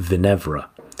called Vinevra.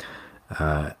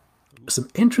 Some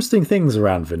interesting things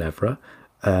around Vinevra,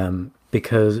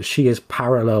 because she is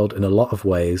paralleled in a lot of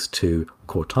ways to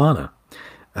Cortana.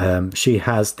 She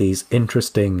has these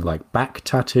interesting like back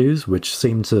tattoos, which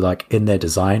seem to, like, in their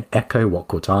design, echo what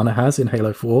Cortana has in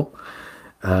Halo 4.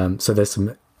 So there's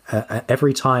some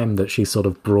every time that she's sort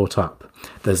of brought up,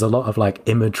 there's a lot of like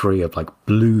imagery of like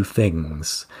blue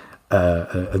things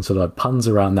and sort of like puns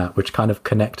around that, which kind of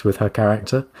connect with her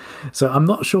character. So I'm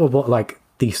not sure what like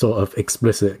the sort of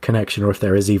explicit connection, or if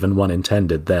there is even one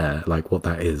intended there, like what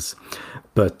that is.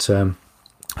 But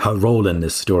her role in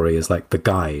this story is like the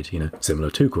guide,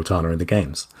 similar to Cortana in the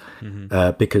games,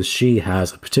 because she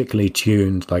has a particularly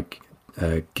tuned like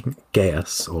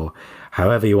Gaius, or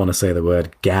however you want to say the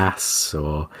word, gas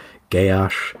or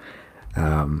Gaiash,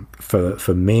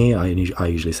 For me, I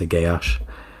usually say Geash.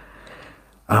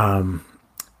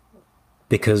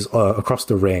 Because across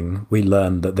the ring, we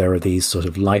learn that there are these sort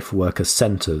of life worker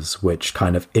centers which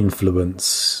kind of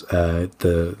influence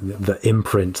the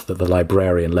imprint that the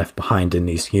librarian left behind in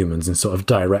these humans and sort of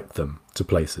direct them to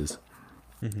places.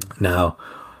 Mm-hmm. Now,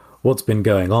 what's been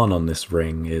going on this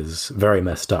ring is very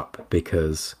messed up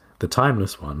because the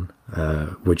Timeless One,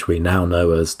 which we now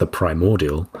know as the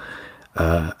Primordial,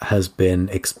 has been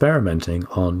experimenting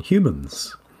on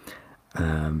humans.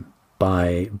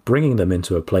 By bringing them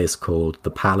into a place called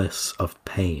the Palace of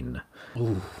Pain.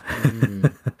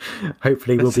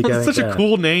 Hopefully we'll be going such there. A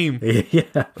cool name.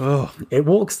 Yeah. Oh. It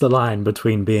walks the line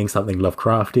between being something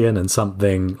Lovecraftian and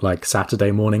something like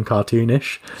Saturday morning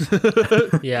cartoonish.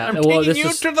 Yeah. I'm taking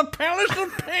you to the Palace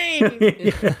of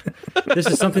Pain. This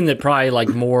is something that probably like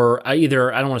more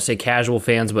either, I don't want to say casual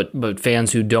fans, but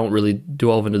fans who don't really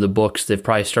delve into the books, they've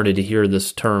probably started to hear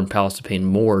this term Palace of Pain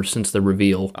more since the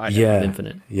reveal of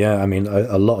Infinite. Yeah, I mean,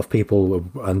 a lot of people will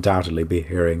undoubtedly be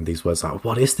hearing these words like,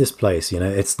 what is this place? You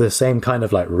know, it's the same kind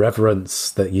of like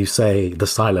reverence that you say the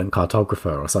Silent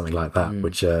Cartographer or something like that,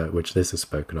 which this is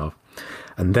spoken of.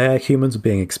 And there, humans are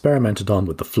being experimented on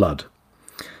with the Flood.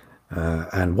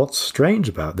 And what's strange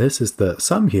about this is that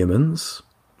some humans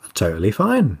are totally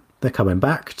fine. They're coming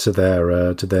back to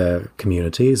their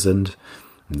communities and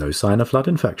no sign of Flood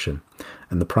infection.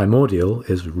 And the Primordial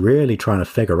is really trying to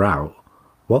figure out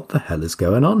what the hell is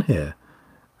going on here.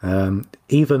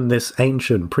 Even this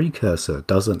ancient precursor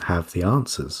doesn't have the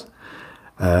answers.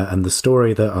 And the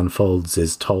story that unfolds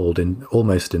is told in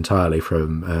almost entirely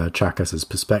from Chakas's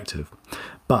perspective.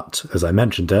 But, as I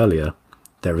mentioned earlier,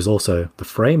 there is also the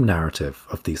frame narrative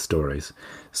of these stories.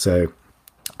 So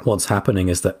what's happening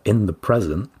is that in the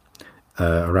present,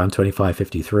 around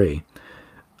 2553,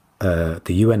 the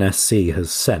UNSC has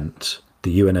sent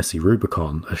the UNSC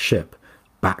Rubicon, a ship,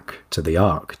 back to the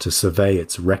Ark to survey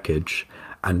its wreckage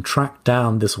and track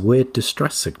down this weird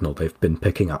distress signal they've been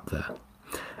picking up there.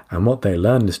 And what they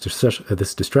learned this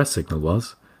distress signal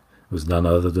was none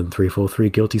other than 343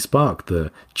 Guilty Spark,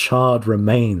 the charred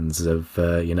remains of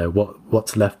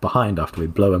what's left behind after we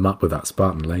blow him up with that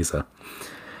Spartan laser.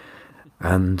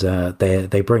 And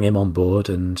they bring him on board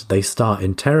and they start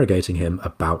interrogating him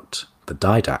about the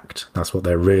Didact. That's what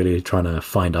they're really trying to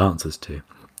find answers to.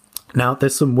 Now,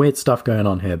 there's some weird stuff going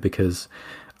on here because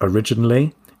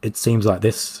originally it seems like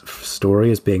this story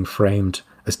is being framed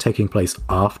as taking place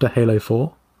after Halo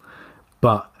 4,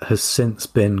 but has since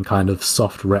been kind of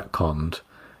soft retconned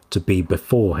to be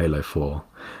before Halo 4,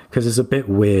 because it's a bit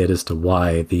weird as to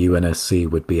why the UNSC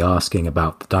would be asking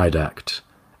about the Didact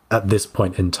at this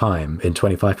point in time, in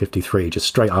 2553, just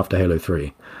straight after Halo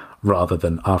 3, rather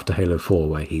than after Halo 4,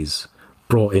 where he's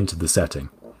brought into the setting.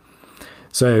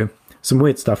 So, some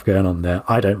weird stuff going on there.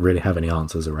 I don't really have any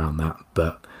answers around that,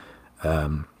 but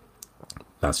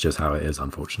that's just how it is,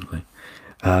 unfortunately.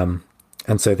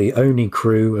 And so the Oni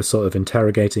crew are sort of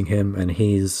interrogating him, and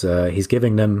he's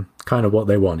giving them kind of what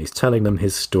they want. He's telling them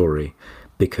his story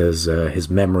because his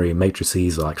memory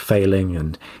matrices are like failing,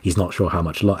 and he's not sure how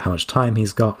much time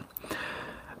he's got.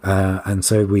 And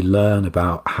so we learn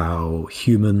about how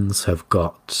humans have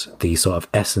got the sort of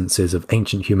essences of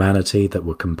ancient humanity that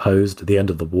were composed at the end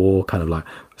of the war, kind of like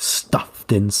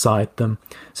stuffed inside them.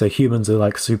 So humans are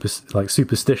like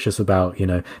superstitious about,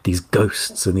 these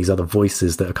ghosts and these other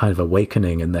voices that are kind of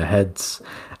awakening in their heads.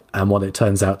 And what it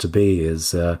turns out to be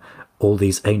is all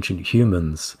these ancient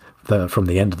humans from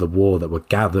the end of the war that were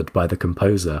gathered by the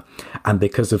composer. And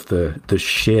because of the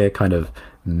sheer kind of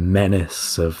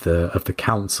menace of the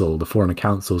council, the Foreign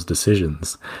Council's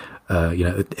decisions,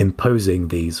 imposing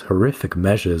these horrific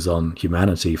measures on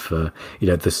humanity for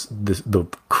the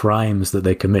crimes that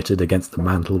they committed against the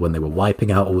Mantle when they were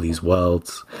wiping out all these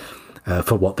worlds,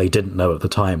 for what they didn't know at the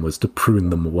time was to prune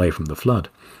them away from the Flood.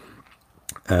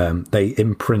 They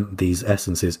imprint these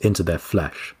essences into their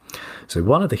flesh. So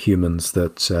one of the humans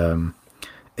that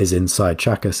is inside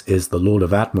Chakas is the Lord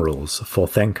of Admirals,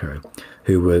 Forthenko,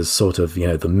 who was sort of,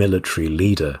 the military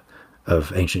leader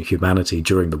of ancient humanity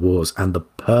during the wars and the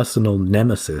personal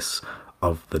nemesis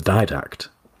of the Didact.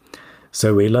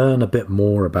 So we learn a bit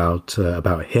more about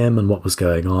him and what was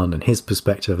going on and his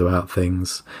perspective about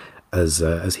things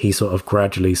as he sort of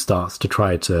gradually starts to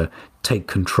try to take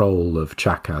control of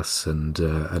Chakas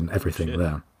and everything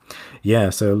there. Yeah,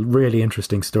 so a really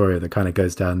interesting story that kind of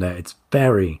goes down there. It's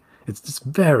just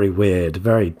very weird,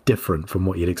 very different from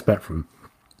what you'd expect from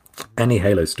any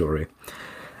Halo story.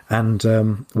 And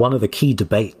one of the key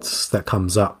debates that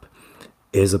comes up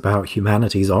is about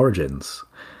humanity's origins.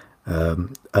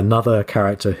 Another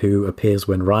character who appears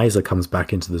when Ryza comes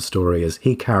back into the story is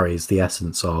he carries the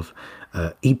essence of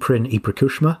Iprin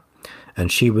Iprakushma,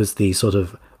 and she was the sort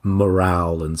of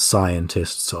morale and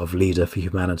scientist sort of leader for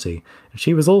humanity. And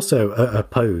she was also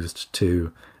opposed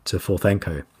to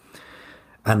Forthenko.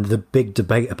 And the big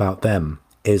debate about them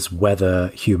is whether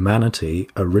humanity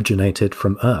originated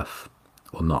from Earth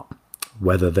or not,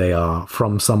 whether they are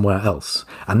from somewhere else.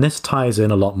 And this ties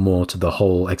in a lot more to the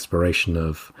whole exploration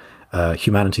of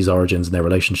humanity's origins and their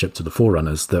relationship to the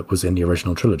Forerunners that was in the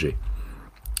original trilogy.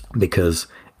 Because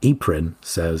Iprin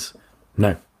says,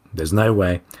 no, there's no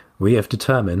way. We have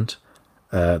determined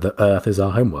that Earth is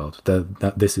our homeworld,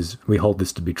 that we hold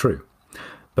this to be true.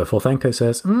 But Forthenko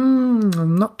says,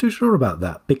 I'm not too sure about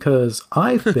that, because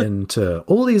I've been to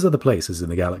all these other places in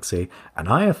the galaxy, and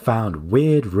I have found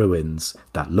weird ruins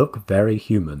that look very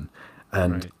human.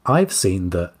 And I've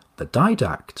seen that the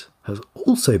Didact has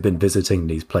also been visiting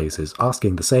these places,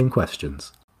 asking the same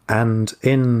questions. And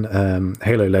in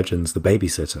Halo Legends, The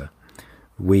Babysitter,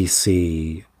 we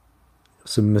see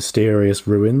some mysterious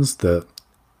ruins that,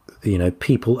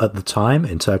 people at the time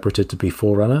interpreted to be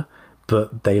Forerunner,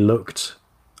 but they looked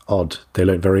odd. They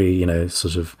looked very,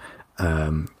 sort of,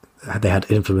 they had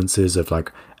influences of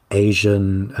like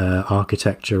Asian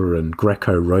architecture and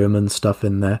Greco-Roman stuff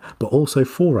in there, but also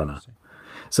Forerunner.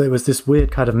 So it was this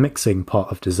weird kind of mixing pot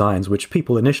of designs, which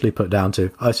people initially put down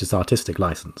to, it's just artistic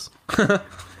license.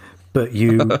 But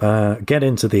you get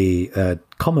into the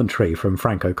commentary from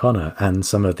Frank O'Connor and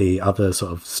some of the other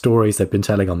sort of stories they've been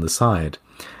telling on the side.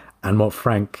 And what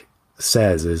Frank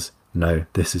says is, no,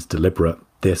 this is deliberate.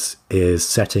 This is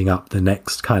setting up the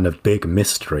next kind of big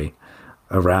mystery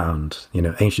around,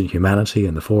 ancient humanity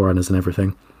and the Forerunners and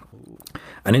everything.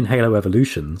 And in Halo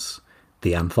Evolutions,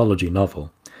 the anthology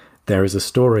novel, there is a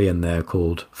story in there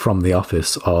called From the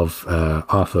Office of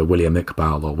Arthur William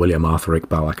Iqbal, or William Arthur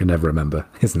Iqbal, I can never remember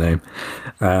his name,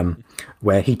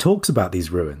 where he talks about these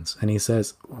ruins. And he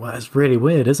says, well, it's really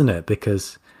weird, isn't it?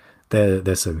 Because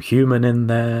there's some human in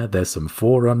there, there's some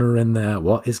Forerunner in there,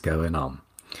 what is going on?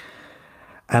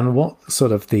 And what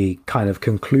sort of the kind of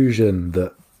conclusion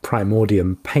that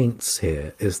Primordium paints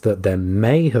here is that there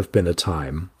may have been a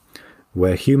time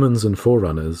where humans and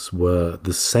Forerunners were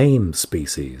the same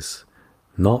species,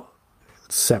 not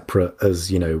separate as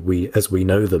we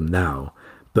know them now,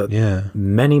 but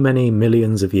many, many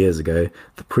millions of years ago,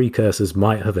 the precursors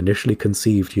might have initially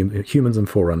conceived humans and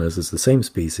Forerunners as the same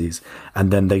species,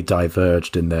 and then they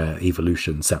diverged in their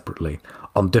evolution separately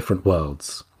on different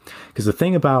worlds. Because the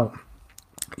thing about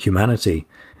humanity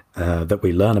that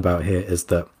we learn about here is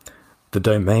that the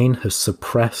Domain has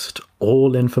suppressed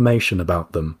all information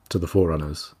about them to the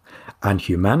Forerunners, and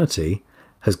humanity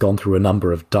has gone through a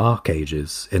number of dark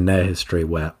ages in their history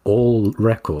where all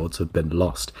records have been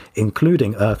lost,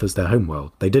 including Earth as their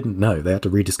homeworld. They didn't know. They had to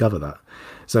rediscover that.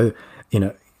 So,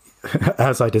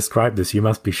 as I describe this, you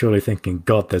must be surely thinking,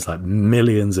 God, there's like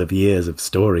millions of years of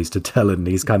stories to tell in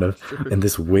these kind of, in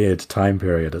this weird time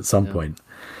period at some point.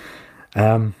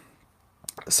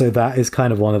 So that is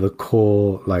kind of one of the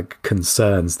core like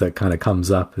concerns that kind of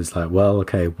comes up is like, well,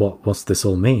 okay, what's this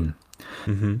all mean?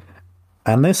 Mm-hmm.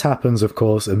 And this happens, of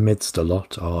course, amidst a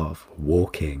lot of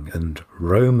walking and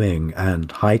roaming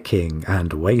and hiking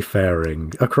and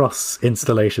wayfaring across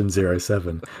Installation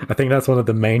 07. I think that's one of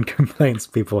the main complaints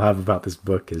people have about this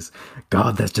book is,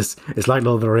 God, it's like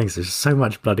Lord of the Rings. There's so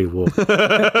much bloody walk.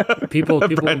 People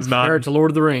compare it to Lord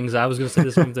of the Rings. I was going to say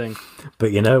the same thing.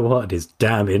 But you know what? It's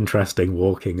damn interesting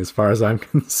walking as far as I'm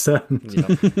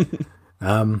concerned.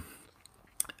 Yep.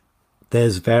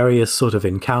 There's various sort of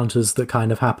encounters that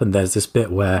kind of happen. There's this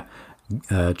bit where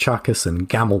Chakkas and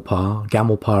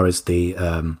Gamelpar is the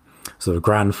sort of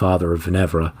grandfather of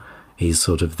Venevra. He's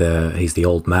the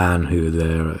old man who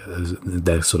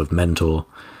their sort of mentor.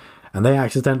 And they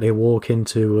accidentally walk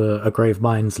into a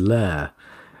Gravemind's lair.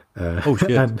 Oh,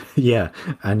 shit.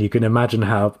 And you can imagine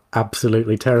how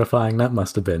absolutely terrifying that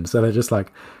must have been. So they're just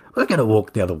like, we're going to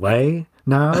walk the other way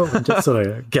now and just sort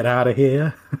of get out of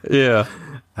here. Yeah.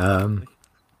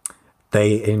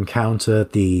 They encounter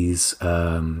these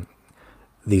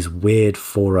weird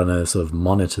Forerunner sort of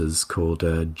monitors called,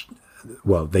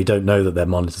 they don't know that they're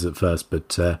monitors at first,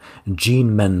 but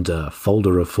Jean Mender,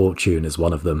 Folder of Fortune, is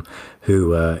one of them,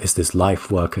 who is this life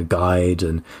worker guide,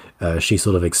 and she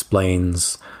sort of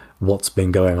explains what's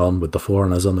been going on with the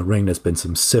Forerunners on the ring. There's been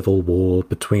some civil war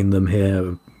between them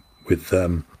here with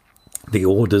the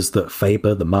orders that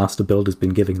Faber, the master builder, has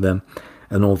been giving them,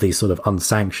 and all these sort of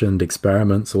unsanctioned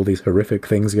experiments, all these horrific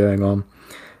things going on.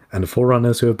 And the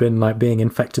Forerunners who have been like being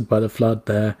infected by the flood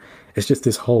there. It's just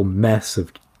this whole mess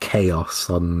of chaos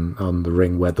on the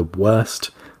ring where the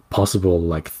worst possible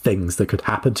like things that could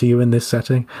happen to you in this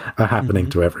setting are happening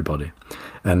to everybody.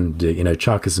 And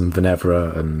Chakas and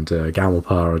Venevra and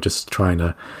Gamelpar are just trying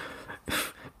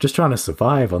to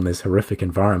survive on this horrific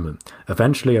environment.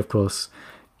 Eventually, of course,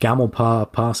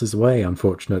 Gamelpar passes away.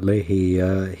 Unfortunately,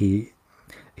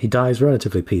 he dies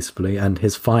relatively peacefully, and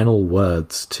his final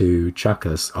words to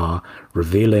Chakas are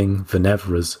revealing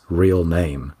Venevra's real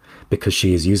name, because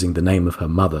she is using the name of her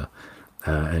mother.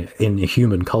 In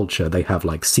human culture, they have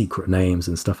like secret names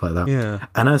and stuff like that. Yeah.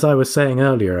 And as I was saying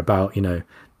earlier about,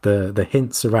 the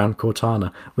hints around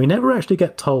Cortana, we never actually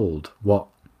get told what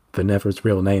Venevra's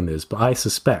real name is, but I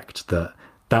suspect that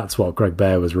that's what Greg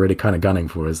Bear was really kind of gunning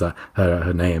for, is that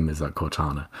her name is like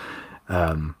Cortana.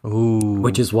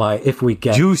 Which is why if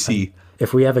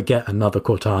we ever get another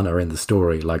Cortana in the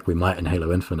story, like we might in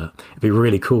Halo Infinite, it'd be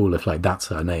really cool if like that's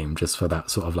her name, just for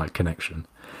that sort of like connection.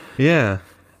 Yeah.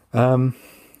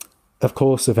 Of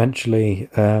course, eventually,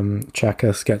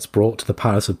 Chakas gets brought to the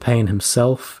Palace of Pain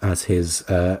himself as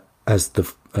the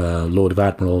Lord of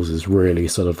Admirals is really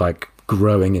sort of like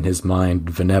growing in his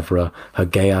mind. Venevra, her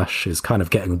Gaiash, is kind of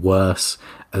getting worse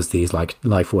as these like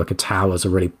Lifeworker towers are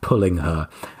really pulling her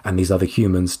and these other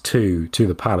humans to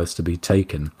the palace to be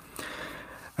taken.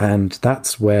 And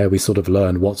that's where we sort of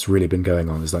learn what's really been going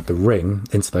on, is like the ring,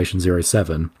 Installation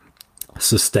 07,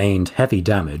 sustained heavy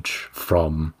damage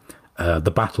from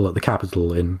the battle at the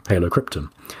capital in Halo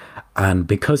Krypton. And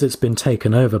because it's been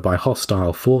taken over by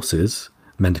hostile forces,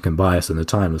 Mendicant Bias and the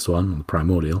Timeless One, the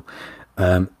Primordial,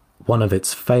 one of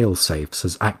its fail-safes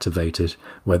has activated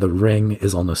where the ring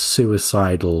is on a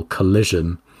suicidal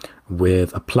collision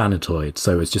with a planetoid,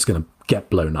 so it's just going to get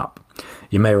blown up.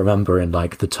 You may remember in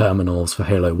like the terminals for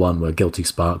Halo 1 where Guilty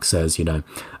Spark says, there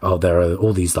are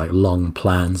all these like long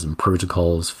plans and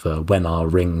protocols for when our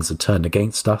rings are turned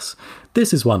against us.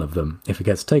 This is one of them. If it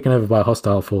gets taken over by a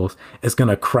hostile force, it's going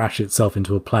to crash itself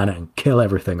into a planet and kill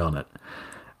everything on it.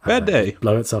 Bad day.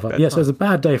 Blow itself up. Yes, it's a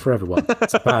bad day for everyone.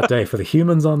 It's a bad day for the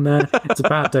humans on there. It's a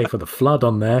bad day for the Flood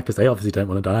on there, because they obviously don't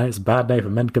want to die. It's a bad day for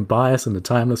Mendicant Bias and the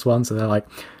Timeless One. So they're like,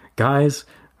 guys,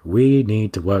 we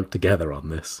need to work together on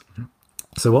this.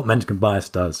 So what Mendicant Bias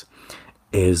does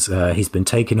is he's been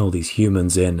taking all these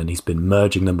humans in and he's been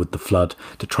merging them with the Flood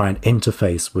to try and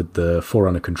interface with the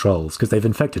Forerunner controls, because they've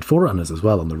infected Forerunners as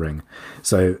well on the ring.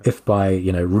 So if by,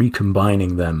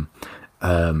 recombining them,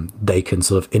 they can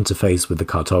sort of interface with the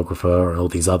cartographer and all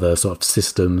these other sort of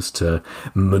systems to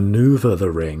maneuver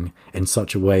the ring in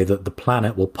such a way that the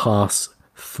planet will pass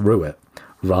through it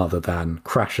rather than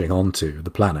crashing onto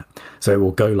the planet. So it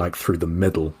will go like through the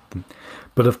middle.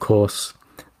 But of course,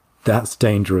 that's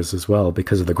dangerous as well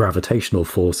because of the gravitational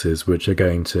forces, which are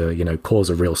going to, cause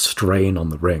a real strain on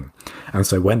the ring. And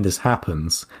so when this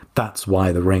happens, that's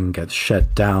why the ring gets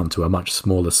shed down to a much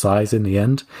smaller size in the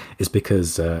end, is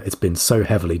because it's been so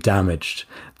heavily damaged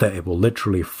that it will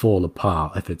literally fall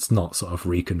apart if it's not sort of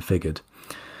reconfigured.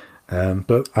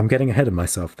 But I'm getting ahead of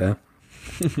myself there.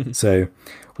 So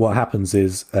what happens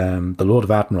is the Lord of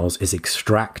Admirals is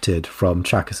extracted from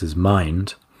Chakas's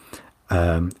mind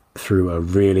through a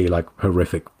really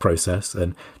horrific process,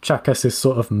 and Chakas is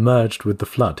sort of merged with the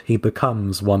Flood. He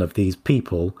becomes one of these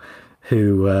people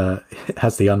who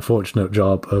has the unfortunate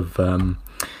job of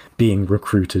being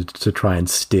recruited to try and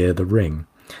steer the ring.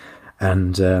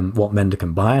 And what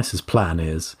Mendicant Bias's plan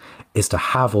is to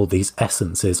have all these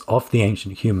essences of the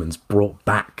ancient humans brought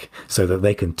back so that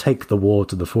they can take the war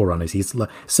to the Forerunners. He's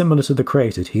similar to the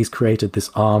Created. He's created this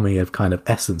army of kind of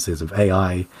essences of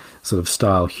AI sort of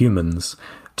style humans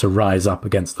to rise up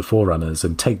against the Forerunners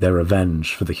and take their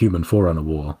revenge for the human Forerunner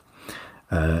war,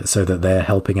 so that they're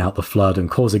helping out the Flood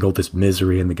and causing all this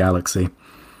misery in the galaxy.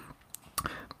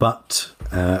 But,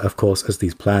 of course, as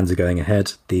these plans are going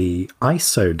ahead, the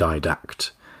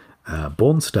Isodidact,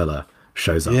 Bornsteller,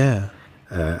 shows up. Yeah.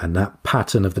 And that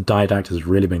pattern of the Didact has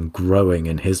really been growing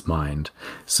in his mind.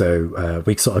 So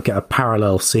we sort of get a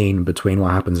parallel scene between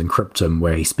what happens in Krypton,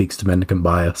 where he speaks to Mendicant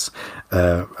Bias,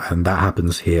 and that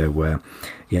happens here, where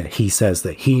he says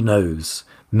that he knows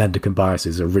Mendicant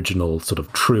Bias's original sort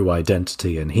of true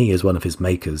identity, and he is one of his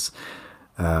makers.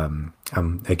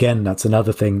 Again, that's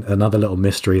another thing, another little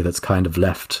mystery that's kind of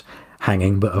left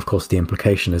hanging, but of course the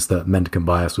implication is that Mendicant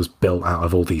Bias was built out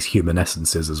of all these human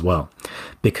essences as well,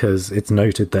 because it's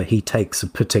noted that he takes a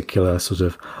particular sort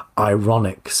of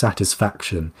ironic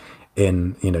satisfaction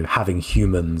in, having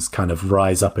humans kind of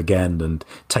rise up again and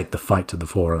take the fight to the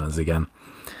Forerunners again.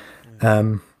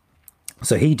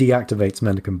 So he deactivates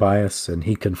Mendicant Bias and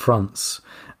he confronts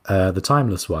the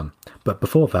Timeless One. But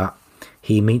before that,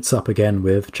 he meets up again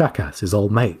with Chakas, his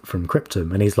old mate from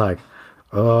Krypton, and he's like,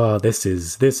 oh, this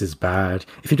is bad.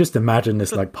 If you just imagine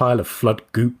this like pile of flood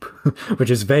goop, which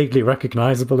is vaguely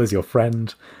recognizable as your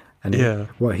friend, and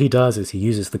what he does is he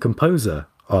uses the composer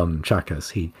on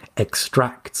Chakas. He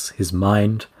extracts his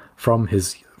mind from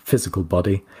his physical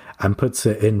body and puts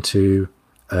it into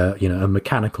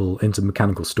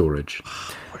mechanical storage.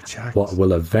 What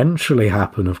will eventually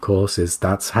happen, of course, is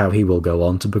that's how he will go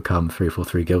on to become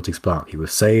 343 Guilty Spark. He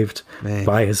was saved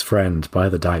by his friend, by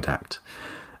the Didact.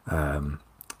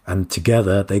 And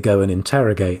together they go and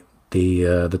interrogate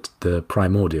the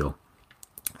Primordial.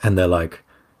 And they're like,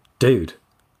 dude,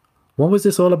 what was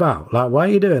this all about? Like, why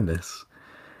are you doing this?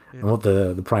 And what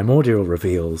the Primordial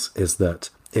reveals is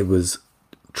that it was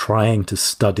trying to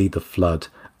study the flood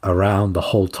around the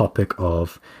whole topic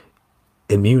of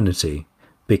immunity,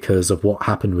 because of what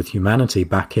happened with humanity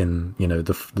back in,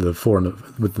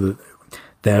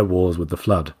 their wars with the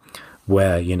flood,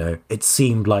 where, it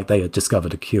seemed like they had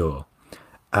discovered a cure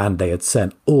and they had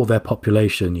sent all their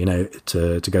population,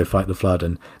 to go fight the flood,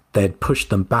 and they had pushed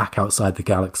them back outside the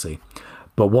galaxy.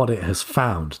 But what it has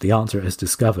found, the answer it has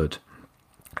discovered,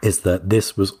 is that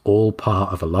this was all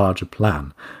part of a larger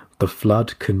plan. The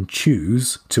flood can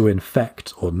choose to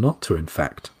infect or not to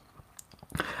infect.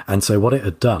 And so what it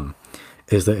had done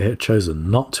is that it had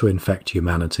chosen not to infect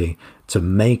humanity, to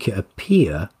make it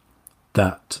appear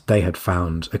that they had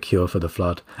found a cure for the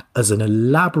flood, as an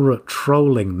elaborate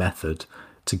trolling method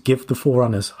to give the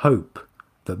Forerunners hope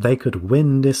that they could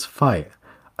win this fight,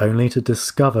 only to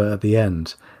discover at the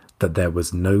end that there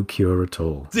was no cure at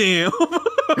all. Damn.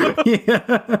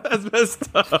 That's messed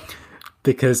up.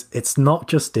 Because it's not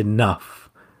just enough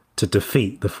to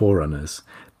defeat the Forerunners.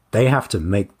 They have to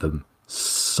make them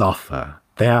suffer.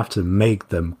 They have to make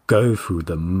them go through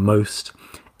the most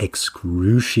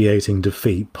excruciating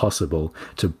defeat possible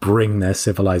to bring their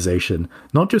civilization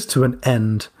not just to an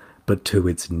end, but to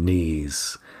its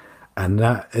knees. And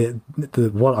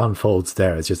what unfolds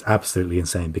there is just absolutely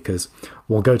insane, because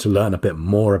we'll go to learn a bit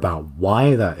more about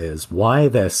why that is, why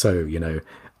they're so,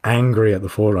 angry at the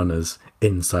Forerunners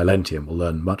in Silentium. We'll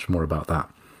learn much more about that.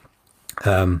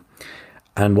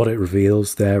 And what it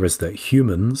reveals there is that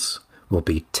humans will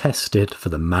be tested for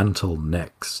the mantle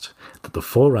next, that the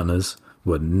Forerunners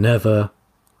were never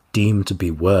deemed to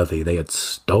be worthy. They had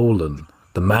stolen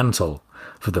the mantle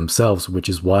for themselves, which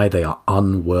is why they are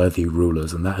unworthy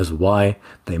rulers, and that is why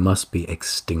they must be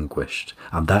extinguished,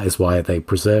 and that is why they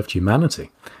preserved humanity.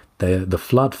 The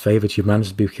flood favored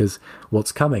humanity because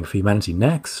what's coming for humanity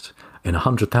next in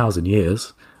 100,000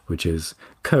 years, which is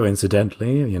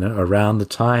coincidentally, around the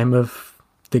time of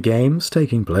the games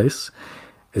taking place,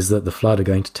 is that the flood are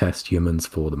going to test humans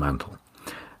for the mantle.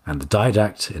 And the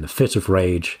Didact, in a fit of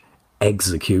rage,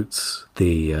 executes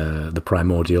the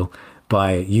Primordial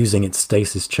by using its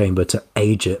stasis chamber to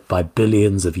age it by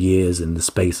billions of years in the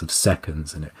space of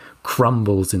seconds, and it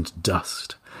crumbles into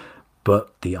dust.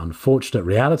 But the unfortunate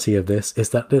reality of this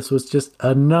is that this was just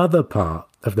another part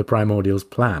of the Primordial's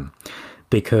plan,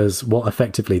 because what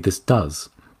effectively this does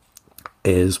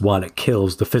is, while it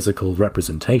kills the physical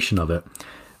representation of it,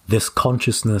 this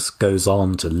consciousness goes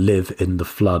on to live in the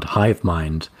flood hive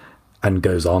mind and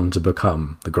goes on to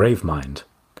become the grave mind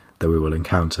that we will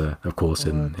encounter, of course,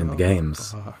 in the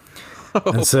games.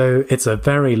 And so it's a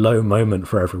very low moment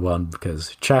for everyone,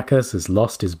 because Chakas has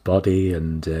lost his body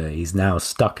and he's now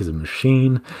stuck as a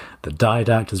machine. The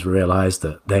Didact has realized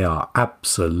that they are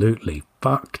absolutely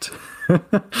fucked.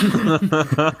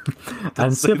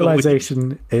 And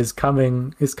civilization is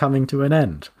coming to an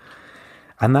end.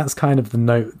 And that's kind of the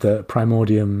note that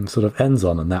Primordium sort of ends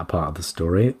on in that part of the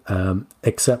story,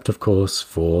 except, of course,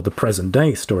 for the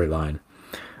present-day storyline,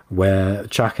 where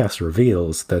Chakas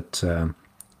reveals that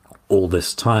all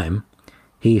this time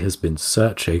he has been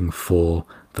searching for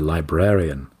the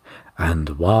librarian.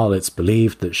 And while it's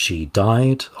believed that she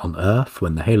died on Earth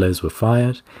when the halos were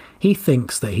fired, he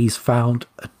thinks that he's found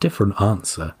a different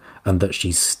answer and that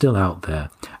she's still out there.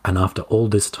 And after all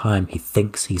this time, he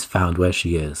thinks he's found where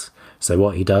she is. So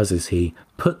what he does is he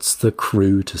puts the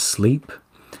crew to sleep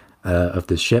of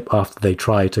the ship after they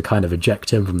try to kind of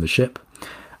eject him from the ship.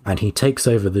 And he takes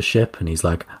over the ship and he's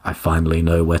like, I finally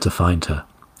know where to find her.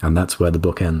 And that's where the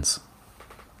book ends.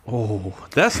 Oh,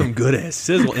 that's some good ass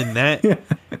sizzle in that.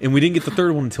 And we didn't get the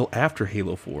third one until after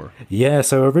Halo 4. Yeah,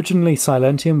 so originally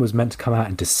Silentium was meant to come out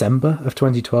in December of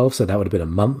 2012, so that would have been a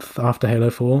month after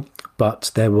Halo 4. But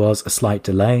there was a slight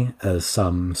delay as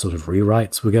some sort of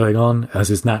rewrites were going on, as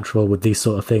is natural with these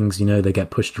sort of things. They get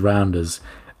pushed around as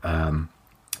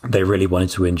they really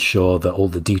wanted to ensure that all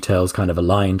the details kind of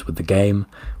aligned with the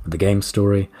game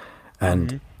story.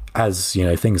 And as,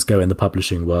 things go in the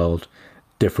publishing world,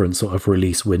 different sort of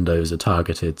release windows are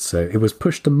targeted. So it was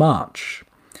pushed to March.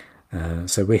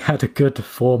 So we had a good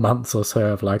 4 months or so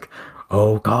of like,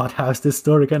 oh God, how's this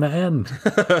story going to end?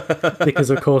 Because,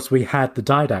 of course, we had the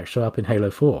Didact show up in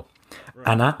Halo 4. Right.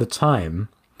 And at the time,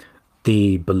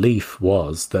 the belief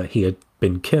was that he had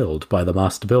been killed by the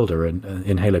Master Builder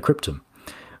in Halo Cryptum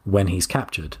when he's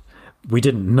captured. We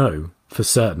didn't know for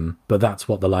certain, but that's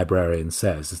what the librarian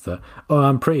says, is that, oh,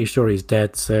 I'm pretty sure he's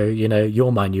dead, so,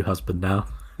 you're my new husband now.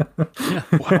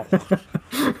 Wow.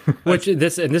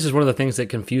 This is one of the things that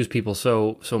confuse people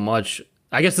so much.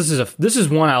 I guess this is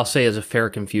one I'll say is a fair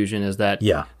confusion, is that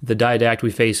the Didact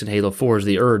we face in Halo 4 is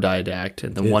the Didact,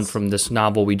 and the one from this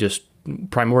novel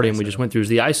Primordium we just went through is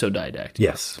the ISO Didact.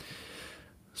 Yes.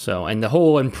 So, and the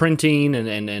whole imprinting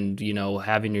and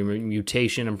having your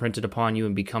mutation imprinted upon you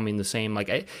and becoming the same,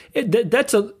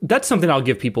 that's something I'll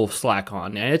give people slack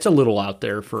on, and it's a little out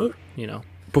there for.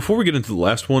 Before we get into the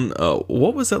last one,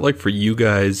 what was that like for you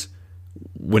guys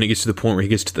when it gets to the point where he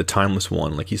gets to the Timeless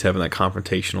One, like he's having that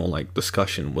confrontational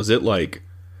discussion? Was it like,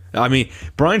 I mean,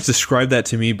 Brian's described that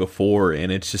to me before,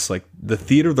 and it's just like the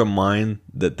theater of the mind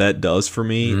that does for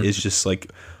me is just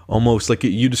like almost like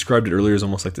you described it earlier as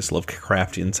almost like this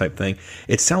Lovecraftian type thing.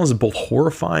 It sounds both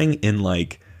horrifying and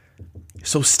like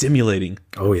so stimulating.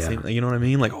 Oh yeah, you know what I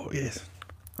mean? Like, oh yes,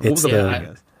 it's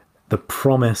the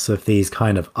promise of these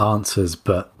kind of answers,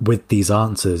 but with these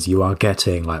answers, you are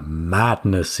getting like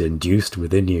madness induced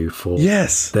within you for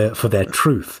their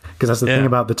truth. Because that's the thing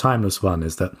about the Timeless One,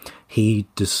 is that he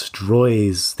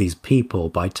destroys these people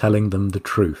by telling them the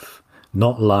truth,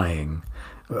 not lying.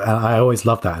 And I always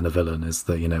love that in a villain, is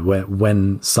that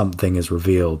when something is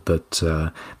revealed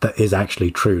that is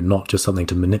actually true, not just something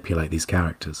to manipulate these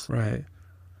characters. Right.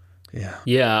 Yeah.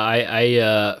 Yeah.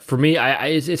 I for me,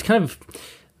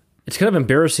 it's kind of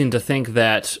embarrassing to think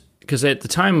that, because at the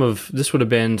time of this would have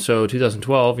been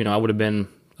 2012, I would have been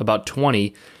about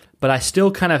 20, but I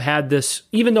still kind of had this,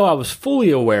 even though I was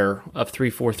fully aware of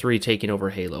 343 taking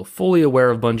over Halo, fully aware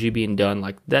of Bungie being done,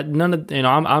 like that,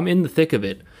 I'm in the thick of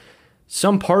it.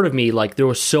 Some part of me, like, there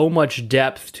was so much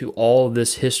depth to all of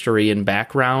this history and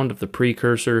background of the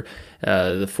Precursor,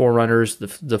 the Forerunners,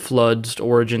 the Floods,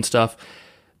 Origin stuff.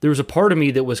 There was a part of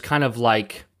me that was kind of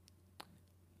like,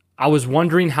 I was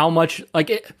wondering how much, I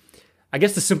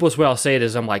guess the simplest way I'll say it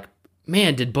is I'm like,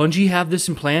 man, did Bungie have this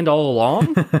planned all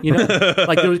along?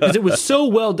 Because it was so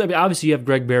well done. I mean, obviously you have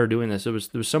Greg Bear doing this. There was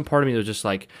some part of me that was just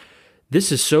like,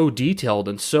 this is so detailed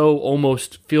and so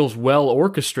almost feels well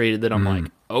orchestrated that I'm like,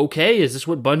 okay, is this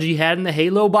what Bungie had in the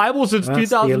Halo Bible since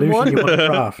 2001? The illusion you want to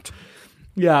craft.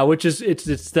 Yeah, which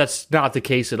is that's not the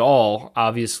case at all.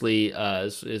 Obviously,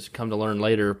 as come to learn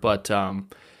later, but.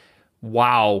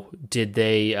 Wow, did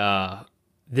they?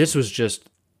 This was just.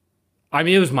 I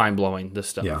mean, it was mind blowing. This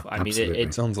stuff. Yeah, I mean,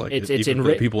 it sounds like it's even for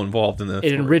the people involved in this.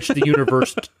 It enriched the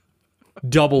universe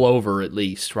double over, at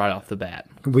least right off the bat.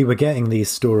 We were getting these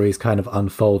stories kind of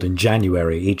unfold in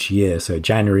January each year. So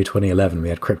January 2011 we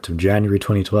had Cryptum. January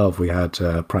 2012 we had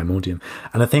Primordium.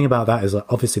 And the thing about that is that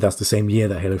obviously that's the same year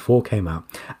that Halo 4 came out,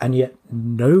 and yet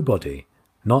nobody.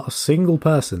 Not a single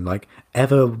person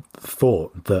ever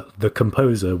thought that the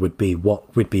composer would be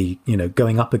what would be,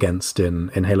 going up against in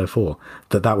Halo 4,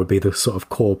 that would be the sort of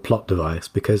core plot device,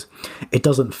 because it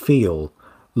doesn't feel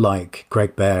like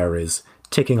Greg Bear is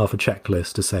ticking off a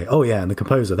checklist to say, oh yeah, and the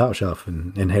composer, that was shelf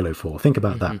in Halo 4. Think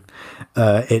about that.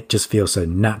 It just feels so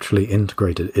naturally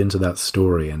integrated into that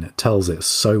story, and it tells it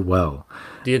so well.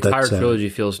 The entire trilogy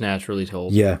feels naturally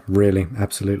told. Yeah, really,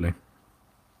 absolutely.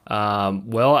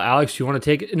 Well, Alex, you want to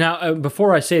take it? Now,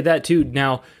 before I say that too,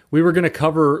 now we were going to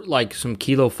cover some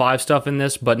Kilo 5 stuff in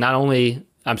this, but not only,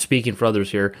 I'm speaking for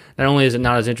others here, not only is it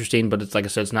not as interesting, but it's like I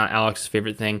said, it's not Alex's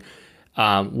favorite thing.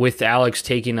 With Alex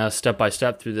taking us step by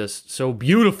step through this so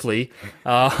beautifully,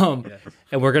 and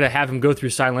we're going to have him go through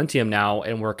Silentium now,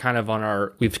 and we're kind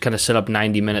of we've kind of set up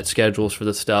 90-minute schedules for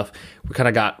this stuff. We kind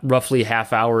of got roughly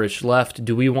half hour-ish left.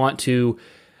 Do we want to...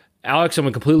 Alex, I'm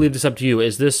going to completely leave this up to you.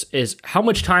 How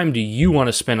much time do you want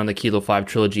to spend on the Kilo 5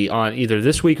 trilogy on either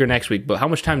this week or next week? But how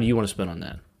much time do you want to spend on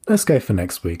that? Let's go for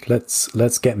next week.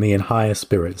 Let's get me in higher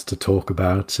spirits to talk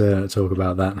about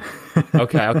that.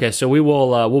 Okay. So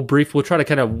we'll try to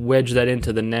kind of wedge that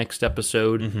into the next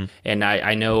episode. And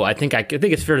I think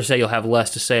it's fair to say you'll have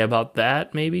less to say about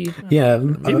that. Maybe. Yeah,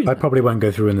 I probably won't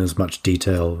go through in as much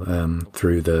detail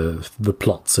through the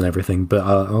plots and everything, but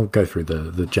I'll go through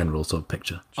the general sort of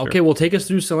picture. Sure. Okay, well, take us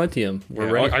through Silentium.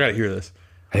 We're ready. I gotta hear this.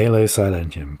 Halo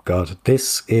Silentium. God,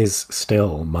 this is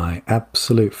still my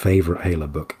absolute favorite Halo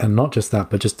book. And not just that,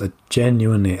 but just a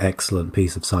genuinely excellent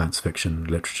piece of science fiction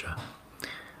literature.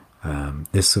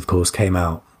 This, of course, came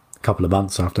out couple of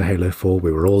months after Halo 4,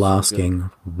 we were all asking,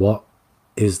 what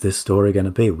is this story going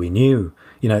to be? We knew,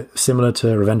 similar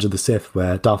to Revenge of the Sith,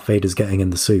 where Darth Vader's getting in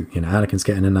the suit, Anakin's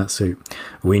getting in that suit.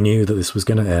 We knew that this was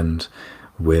going to end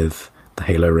with the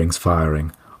Halo rings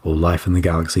firing, or life in the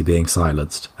galaxy being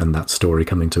silenced, and that story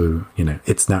coming to,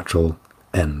 its natural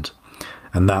end.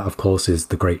 And that, of course, is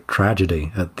the great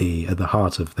tragedy at the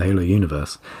heart of the Halo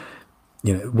universe.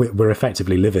 We're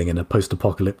effectively living in a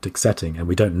post-apocalyptic setting, and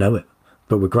we don't know it,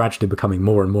 but we're gradually becoming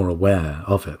more and more aware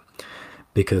of it.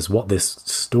 Because what this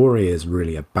story is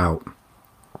really about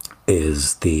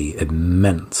is the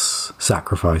immense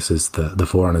sacrifices that the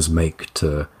Forerunners make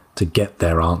to get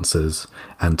their answers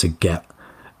and to get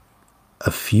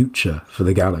a future for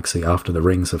the galaxy after the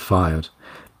rings have fired.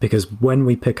 Because when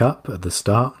we pick up at the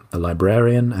start, the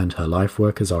librarian and her life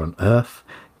workers are on Earth,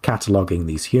 cataloguing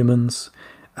these humans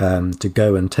to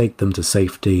go and take them to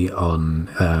safety on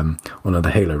one of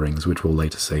the Halo rings, which we'll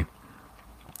later see.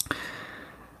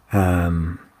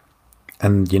 And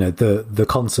the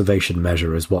conservation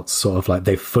measure is what's sort of like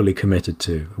they've fully committed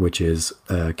to, which is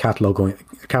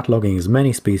cataloging as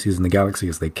many species in the galaxy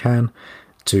as they can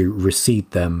to reseed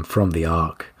them from the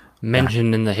Ark.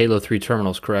 Mentioned in the Halo 3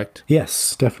 terminals, correct?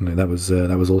 Yes, definitely. That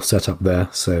was all set up there.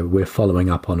 So we're following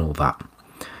up on all that.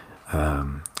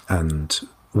 And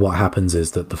what happens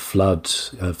is that the Flood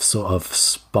have sort of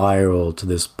spiraled to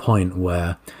this point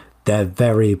where their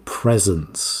very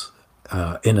presence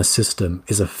in a system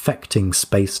is affecting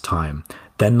space-time.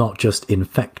 They're not just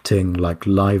infecting like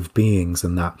live beings,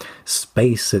 and that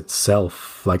space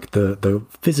itself, like the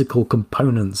physical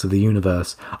components of the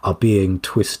universe, are being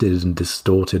twisted and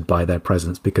distorted by their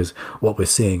presence, because what we're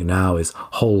seeing now is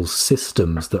whole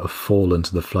systems that have fallen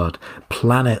to the Flood.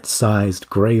 Planet-sized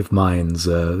grave mines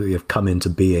have come into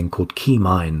being called key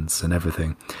mines and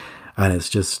everything. And it's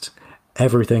just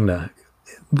everything that...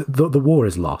 The war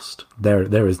is lost.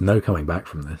 There is no coming back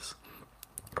from this.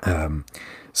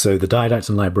 So the Didact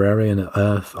and Librarian at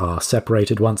Earth are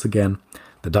separated once again.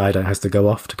 The Didact has to go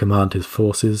off to command his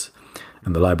forces,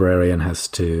 and the Librarian has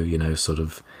to,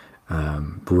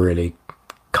 really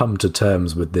come to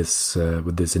terms with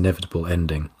this inevitable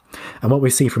ending. And what we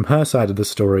see from her side of the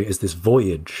story is this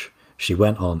voyage she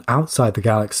went on outside the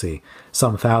galaxy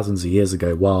some thousands of years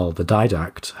ago, while the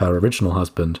Didact, her original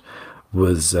husband,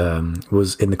 was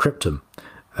in the Cryptum,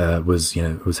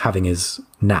 was having his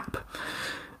nap.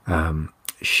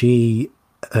 She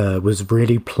was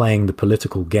really playing the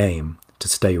political game to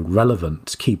stay relevant,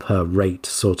 to keep her rate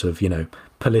sort of,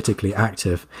 politically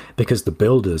active, because the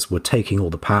Builders were taking all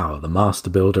the power. The Master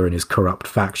Builder and his corrupt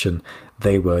faction,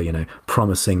 they were,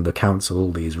 promising the Council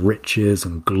all these riches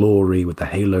and glory with the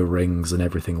Halo rings and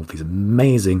everything, all these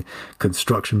amazing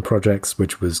construction projects,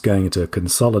 which was going to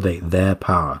consolidate their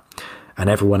power. And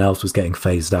everyone else was getting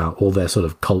phased out. All their sort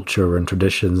of culture and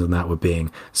traditions and that were being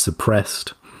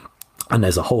suppressed. And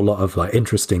there's a whole lot of like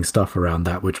interesting stuff around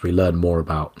that, which we learn more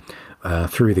about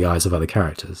through the eyes of other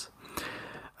characters.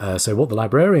 So what the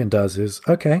Librarian does is,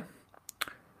 okay,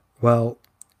 well,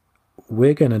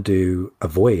 we're going to do a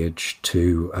voyage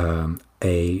to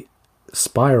a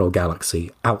spiral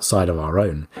galaxy outside of our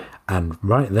own. And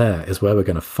right there is where we're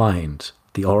going to find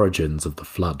the origins of the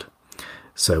Flood.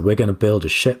 So we're going to build a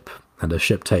ship, and a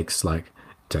ship takes like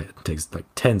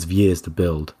tens of years to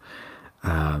build.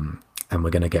 And we're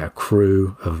going to get a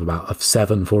crew of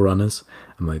 7 Forerunners,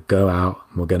 and we'll go out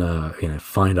and we're going to,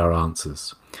 find our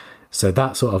answers. So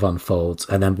that sort of unfolds,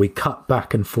 and then we cut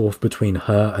back and forth between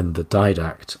her and the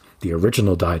Didact, the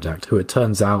original Didact, who it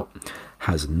turns out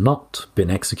has not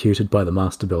been executed by the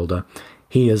Master Builder.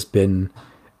 He has been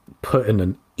put in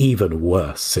an even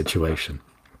worse situation.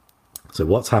 So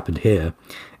what's happened here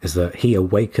is that he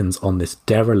awakens on this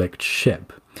derelict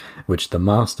ship, which the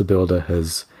Master Builder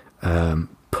has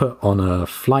put on a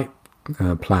flight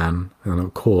plan and a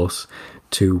course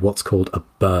to what's called a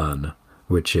burn,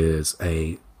 which is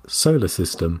a solar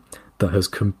system that has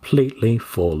completely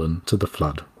fallen to the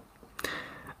Flood.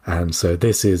 And so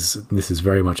this is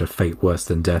very much a fate worse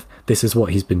than death. This is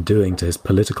what he's been doing to his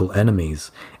political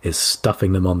enemies, is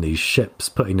stuffing them on these ships,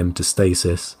 putting them to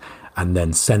stasis, and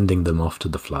then sending them off to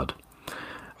the Flood.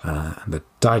 The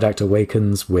Didact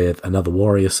awakens with another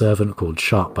warrior servant called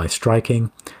Sharp by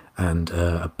Striking, and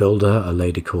a builder, a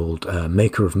lady called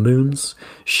Maker of Moons.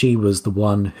 She was the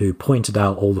one who pointed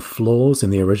out all the flaws in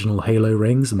the original Halo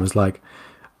rings and was like,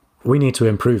 we need to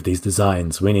improve these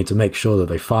designs. We need to make sure that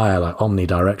they fire like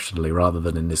omnidirectionally rather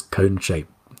than in this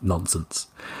cone-shaped nonsense.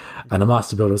 And the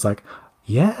Master Builder was like,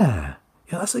 yeah,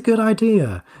 that's a good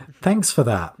idea. Thanks for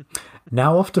that.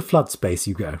 Now off to Flood space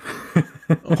you go.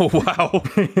 Oh, wow.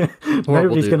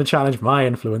 Nobody's going to challenge my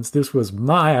influence. This was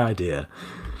my idea.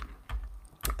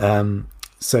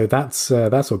 So that's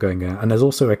all going on, and there's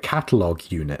also a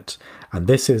catalog unit, and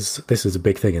this is a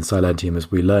big thing in Silentium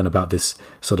as we learn about this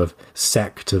sort of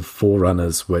sect of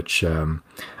Forerunners, which are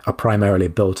primarily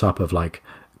built up of like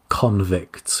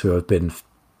convicts who have been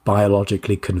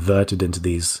biologically converted into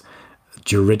these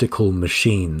juridical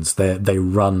machines. They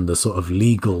run the sort of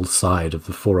legal side of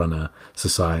the Forerunner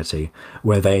Society,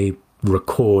 where they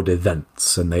record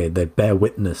events and they bear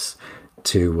witness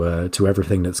to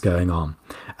everything that's going on.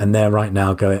 And they're right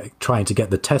now trying to get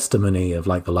the testimony of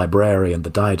like the librarian, the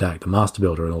didact, the master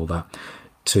builder, and all that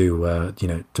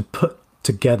to put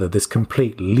together this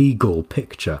complete legal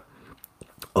picture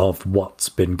of what's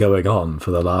been going on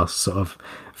for the last sort of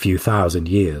few thousand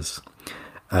years.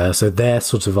 So they're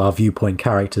sort of our viewpoint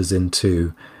characters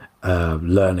into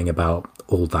learning about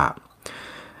all that.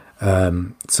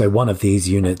 So one of these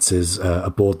units is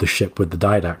aboard the ship with the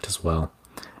didact as well.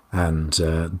 And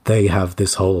they have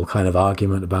this whole kind of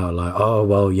argument about like, oh,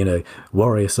 well,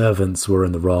 warrior servants were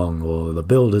in the wrong, or the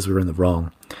builders were in the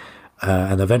wrong.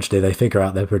 And eventually they figure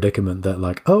out their predicament that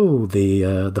like, oh,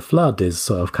 the flood is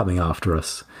sort of coming after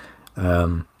us.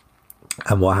 And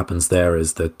what happens there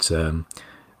is that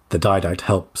the didact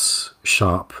helps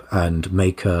Sharp and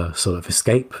Maker sort of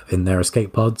escape in their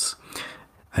escape pods,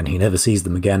 and he never sees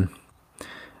them again.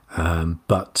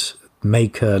 But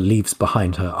Maker leaves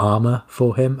behind her armor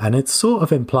for him, and it's sort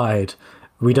of implied,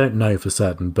 we don't know for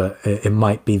certain, but it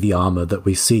might be the armor that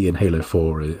we see in Halo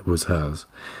 4 it was hers.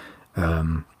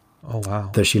 Oh wow.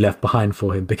 That she left behind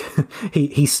for him, because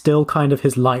he's still kind of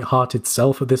his light-hearted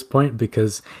self at this point,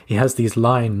 because he has these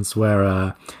lines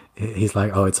where he's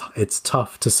like, oh, it's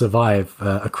tough to survive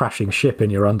a crashing ship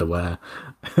in your underwear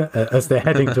as they're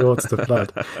heading towards the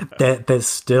flood. There's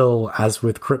still, as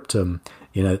with Cryptum,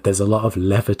 there's a lot of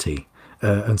levity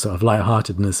and sort of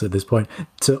lightheartedness at this point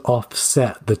to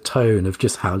offset the tone of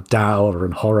just how dour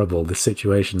and horrible this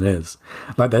situation is.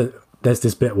 Like there's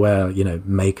this bit where,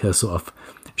 Maker sort of,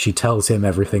 she tells him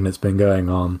everything that's been going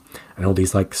on and all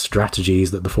these like strategies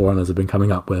that the Forerunners have been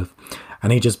coming up with.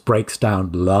 And he just breaks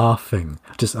down laughing,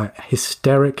 just like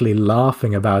hysterically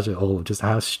laughing about it all, just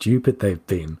how stupid they've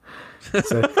been.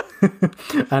 So,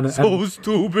 so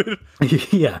stupid.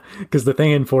 Yeah, because the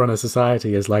thing in Forerunner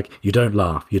Society is like, you don't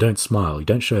laugh, you don't smile, you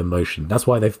don't show emotion. That's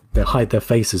why they hide their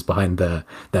faces behind their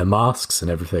masks and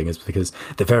everything, is because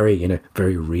they're very,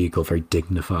 very regal, very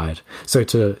dignified. So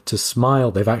to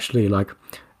smile, they've actually like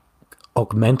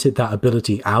augmented that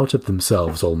ability out of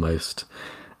themselves almost.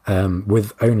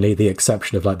 With only the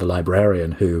exception of like the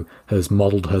librarian, who has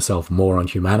modeled herself more on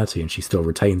humanity, and she still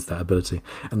retains that ability.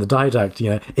 And the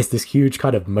didact, it's this huge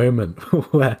kind of moment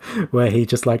where he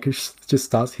just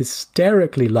starts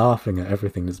hysterically laughing at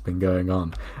everything that's been going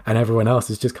on, and everyone else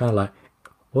is just kind of like,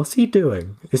 what's he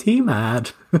doing? Is he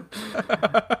mad?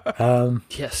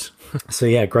 Yes. So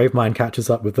yeah, Gravemind catches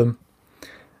up with them.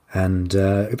 And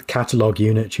the catalogue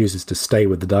unit chooses to stay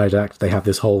with the didact. They have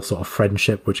this whole sort of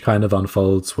friendship which kind of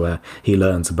unfolds, where he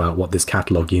learns about what this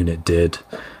catalogue unit did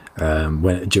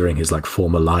during his like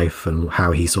former life and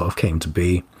how he sort of came to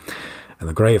be. And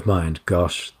the Gravemind,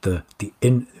 gosh,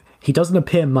 he doesn't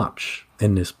appear much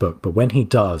in this book, but when he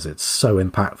does, it's so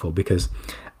impactful, because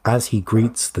as he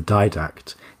greets the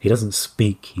didact, he doesn't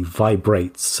speak, he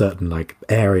vibrates certain like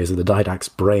areas of the didact's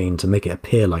brain to make it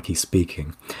appear like he's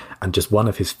speaking. And just one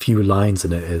of his few lines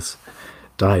in it is,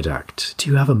 "Didact, do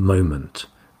you have a moment?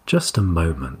 Just a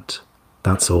moment.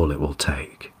 That's all it will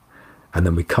take." And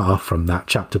then we cut off from that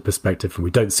chapter perspective, and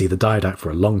we don't see the didact for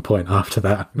a long point after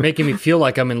that. Making me feel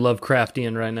like I'm in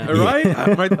Lovecraftian right now. Right?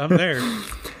 I'm there.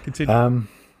 Continue.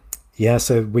 Yeah,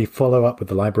 so we follow up with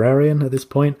the librarian at this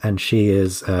point, and she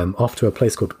is off to a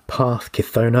place called Path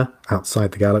Chthona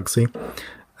outside the galaxy.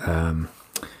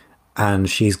 And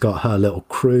she's got her little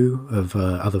crew of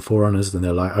other Forerunners, and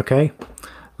they're like, okay,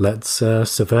 let's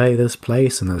survey this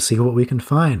place and let's see what we can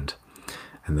find.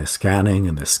 And they're scanning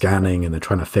and they're scanning and they're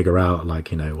trying to figure out, like,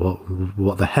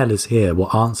 what the hell is here?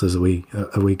 What answers are we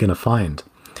going to find?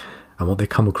 And what they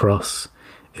come across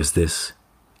is this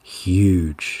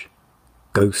huge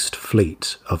ghost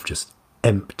fleet of just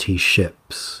empty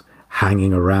ships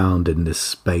hanging around in this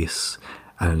space,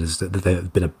 and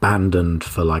they've been abandoned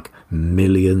for like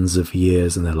millions of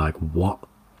years, and they're like, what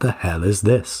the hell is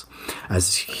this? As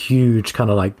this huge kind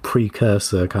of like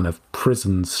precursor kind of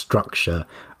prison structure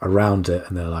around it,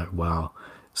 and they're like, wow,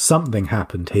 something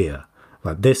happened here.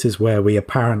 Like, this is where we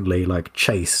apparently like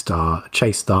chased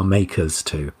our makers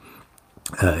to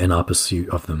in our pursuit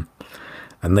of them.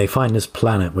 And they find this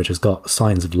planet which has got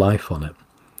signs of life on it.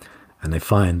 And they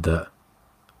find that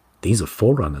these are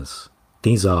Forerunners.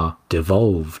 These are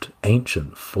devolved,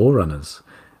 ancient Forerunners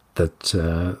that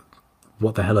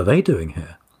what the hell are they doing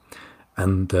here?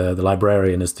 And the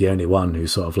librarian is the only one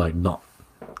who's sort of like not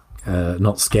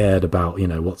scared about,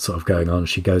 what's sort of going on.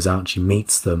 She goes out and she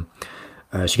meets them.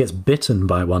 She gets bitten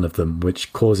by one of them,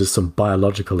 which causes some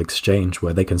biological exchange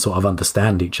where they can sort of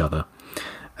understand each other.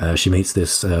 She meets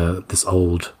this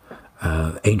old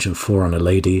ancient Forerunner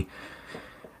lady,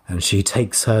 and she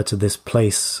takes her to this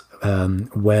place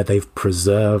where they've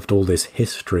preserved all this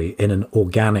history in an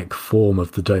organic form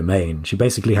of the domain. She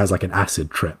basically has like an acid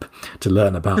trip to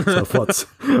learn about sort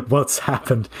of what's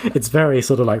happened. It's very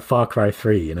sort of like Far Cry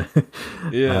 3,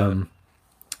 Yeah.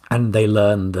 And they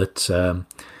learn that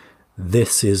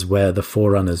this is where the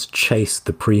Forerunners chased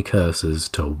the precursors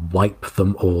to wipe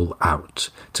them all out,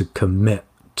 to commit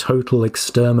total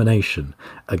extermination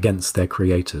against their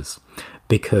creators.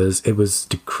 Because it was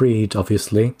decreed,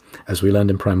 obviously, as we learned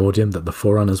in Primordium, that the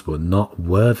Forerunners were not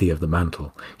worthy of the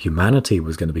mantle. Humanity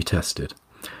was going to be tested.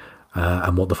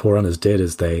 And what the Forerunners did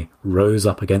is they rose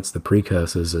up against the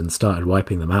precursors and started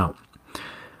wiping them out.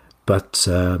 But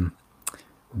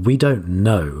we don't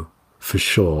know for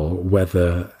sure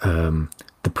whether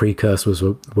the precursors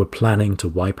were planning to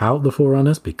wipe out the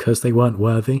Forerunners because they weren't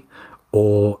worthy,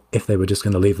 or if they were just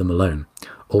going to leave them alone.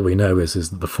 All we know is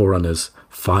that the Forerunners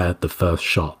fired the first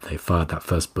shot. They fired that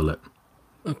first bullet.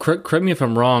 Correct me if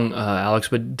I'm wrong, Alex,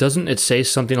 but doesn't it say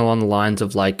something along the lines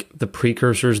of like the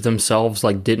precursors themselves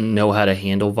like didn't know how to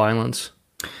handle violence?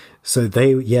 So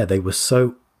they were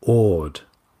so awed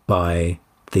by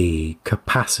the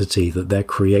capacity that their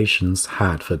creations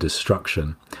had for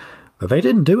destruction that they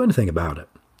didn't do anything about it.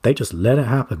 They just let it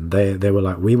happen. They were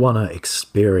like, we want to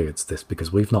experience this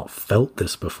because we've not felt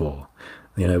this before.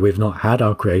 We've not had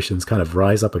our creations kind of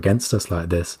rise up against us like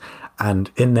this.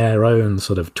 And in their own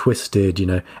sort of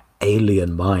twisted,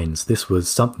 alien minds, this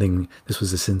was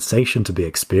a sensation to be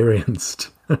experienced.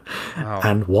 Wow.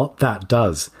 And what that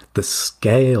does, the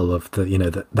scale of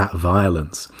that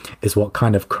violence is what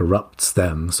kind of corrupts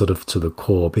them sort of to the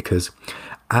core, because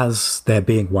as they're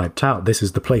being wiped out, this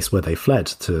is the place where they fled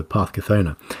to Path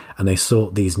Chthona, and they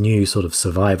sought these new sort of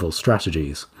survival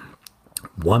strategies.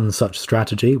 One such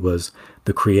strategy was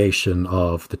the creation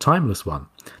of the Timeless One,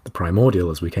 the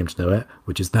Primordial as we came to know it,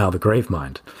 which is now the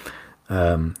Gravemind.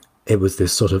 It was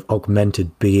this sort of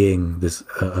augmented being, this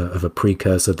of a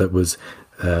precursor that was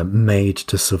made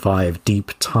to survive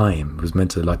deep time. It was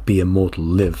meant to like be immortal,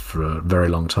 live for a very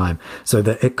long time, so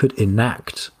that it could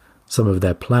enact some of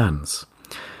their plans.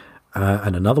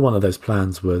 And another one of those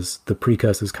plans was the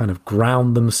precursors kind of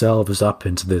ground themselves up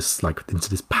into this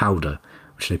powder,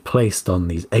 which they placed on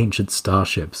these ancient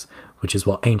starships, which is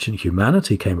what ancient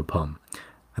humanity came upon.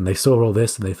 And they saw all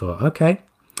this and they thought, okay,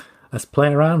 let's play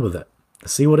around with it.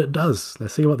 Let's see what it does.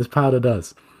 Let's see what this powder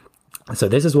does. So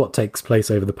this is what takes place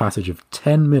over the passage of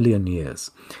 10 million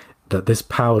years, that this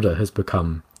powder has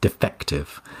become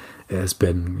defective. It has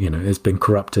been, it's been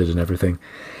corrupted and everything.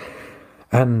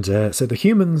 And so the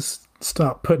humans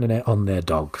start putting it on their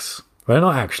dogs. Well, they're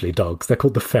not actually dogs. They're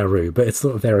called the Feru, but it's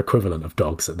sort of their equivalent of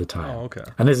dogs at the time. Oh, okay.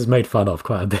 And this is made fun of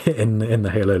quite a bit in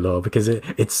the Halo lore because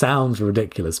it sounds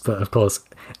ridiculous, but of course,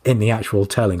 in the actual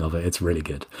telling of it, it's really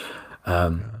good.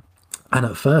 And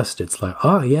at first, it's like,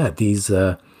 oh yeah, these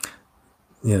sort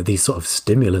of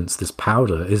stimulants, this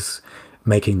powder is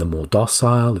making them more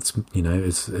docile. It's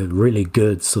it's really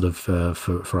good sort of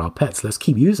for our pets. Let's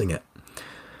keep using it.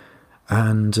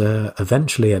 And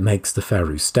eventually it makes the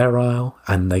Feru sterile,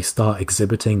 and they start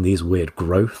exhibiting these weird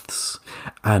growths.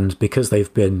 And because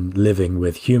they've been living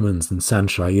with humans and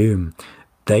Sanshayum,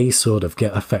 they sort of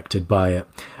get affected by it.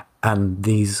 And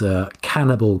these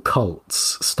cannibal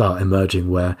cults start emerging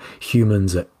where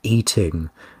humans are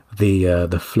eating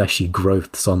the fleshy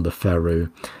growths on the Feru,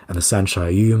 and the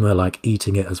Sanshayum are like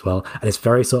eating it as well. And it's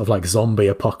very sort of like zombie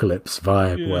apocalypse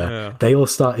vibe, where they all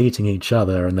start eating each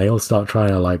other and they all start trying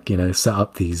to set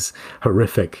up these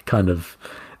horrific kind of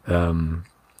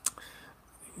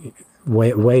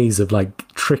ways of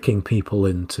like tricking people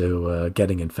into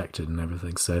getting infected and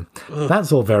everything. So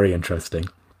that's all very interesting.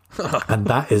 And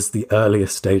that is the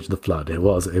earliest stage of the flood. It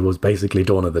was basically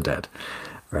Dawn of the Dead.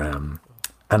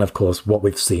 And of course, what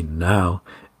we've seen now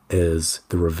is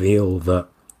the reveal that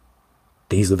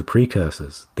these are the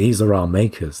precursors. These are our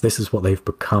makers. This is what they've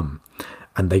become.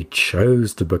 And they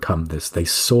chose to become this. They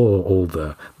saw all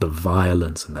the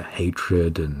violence and the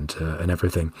hatred and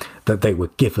everything that they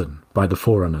were given by the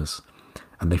Forerunners.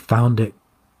 And they found it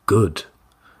good.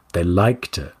 They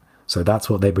liked it. So that's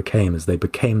what they became, is they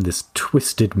became this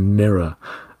twisted mirror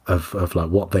of like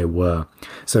what they were.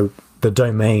 So the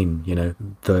domain,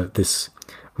 this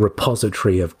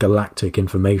repository of galactic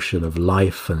information of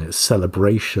life and its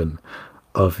celebration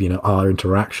of our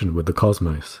interaction with the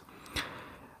cosmos,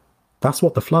 That's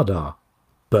what the Flood are.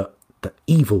 But the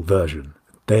evil version,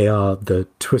 they are the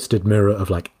twisted mirror of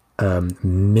like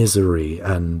misery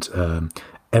and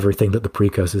everything that the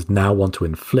precursors now want to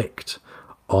inflict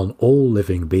on all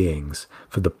living beings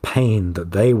for the pain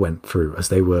that they went through as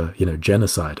they were,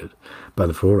 genocided by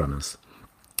the Forerunners.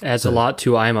 Adds a lot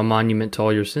to I am a monument to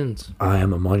all your sins. I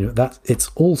am a monument. It's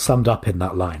all summed up in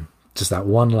that line, just that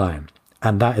one line.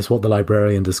 And that is what the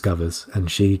librarian discovers. And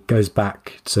she goes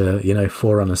back to,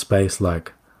 Forerunner space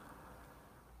like,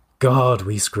 God,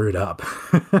 we screwed up.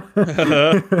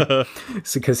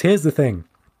 Because here's the thing.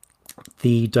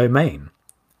 The domain,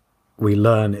 we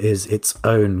learn, is its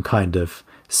own kind of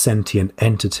sentient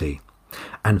entity.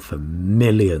 And for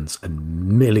millions and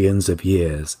millions of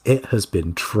years, it has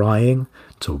been trying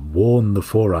to warn the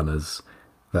Forerunners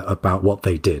about what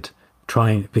they did.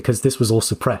 Because this was all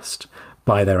suppressed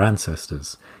by their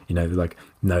ancestors. No,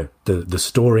 the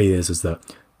story is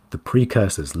that the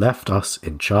precursors left us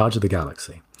in charge of the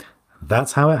galaxy.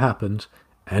 That's how it happened.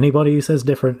 Anybody who says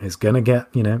different is going to get,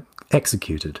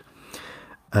 executed.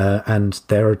 And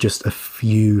there are just a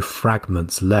few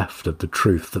fragments left of the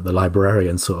truth that the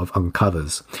librarian sort of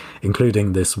uncovers,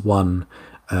 including this one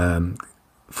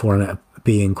foreign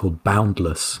being called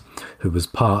Boundless, who was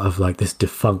part of like this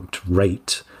defunct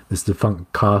rate, this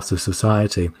defunct caste of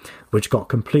society, which got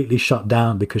completely shut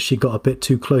down because she got a bit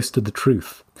too close to the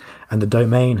truth. And the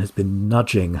domain has been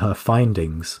nudging her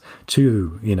findings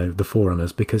to, the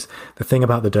Forerunners, because the thing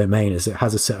about the domain is it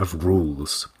has a set of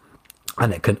rules,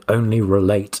 and it can only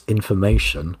relate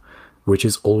information which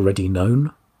is already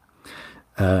known.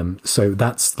 So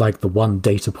that's like the one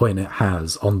data point it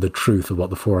has on the truth of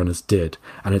what the Forerunners did.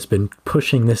 And it's been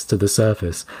pushing this to the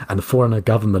surface, and the Forerunner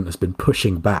government has been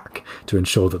pushing back to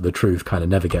ensure that the truth kind of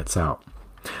never gets out.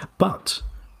 But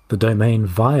the domain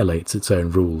violates its own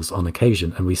rules on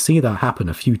occasion, and we see that happen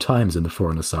a few times in the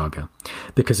Forerunner saga,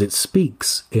 because it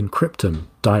speaks in Cryptum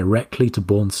directly to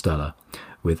Bornstellar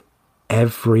with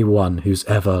everyone who's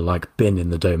ever been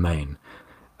in the domain,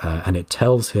 and it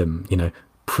tells him,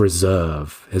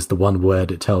 preserve is the one word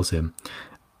it tells him,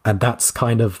 and that's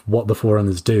kind of what the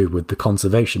Forerunners do with the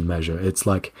conservation measure. It's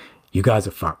like, you guys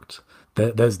are fucked.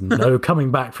 There's no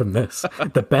coming back from this.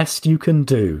 The best you can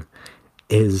do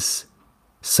is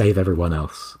save everyone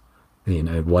else, in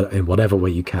whatever way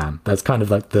you can. That's kind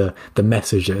of like the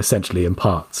message it essentially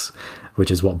imparts,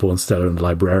 which is what Bornstellar and the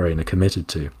librarian are committed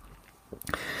to.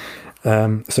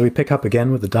 So we pick up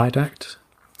again with the Didact,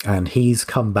 and he's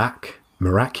come back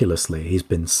miraculously. He's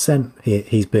been sent,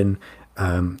 he's been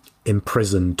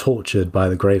imprisoned, tortured by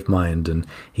the Gravemind, and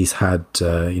he's had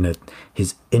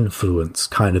his influence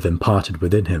kind of imparted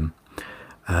within him,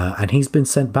 and he's been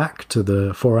sent back to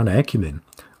the Forerunner Ecumen,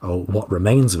 or what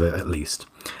remains of it at least.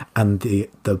 And the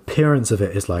appearance of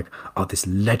it is like, this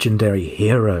legendary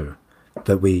hero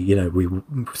that we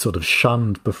sort of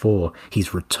shunned before,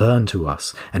 he's returned to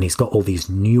us, and he's got all these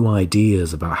new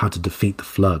ideas about how to defeat the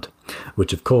Flood,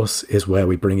 which of course is where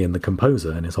we bring in the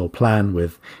composer and his whole plan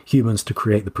with humans to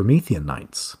create the Promethean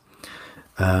Knights,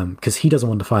 because he doesn't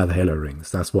want to fire the Halo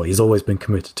rings. That's what he's always been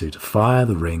committed to. To fire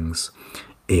the rings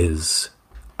is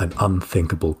an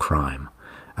unthinkable crime,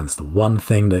 and it's the one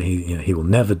thing that he will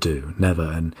never do, never.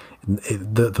 And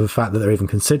the fact that they're even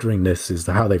considering this is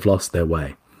how they've lost their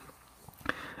way.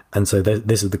 And so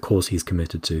this is the course he's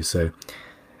committed to. So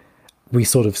we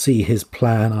sort of see his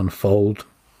plan unfold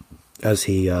as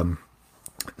he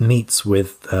meets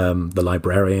with the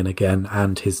librarian again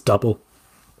and his double.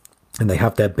 And they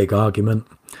have their big argument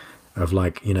of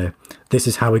this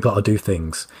is how we got to do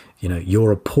things.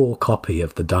 You're a poor copy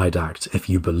of the Didact if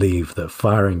you believe that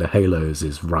firing the halos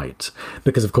is right.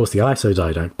 Because, of course, the ISO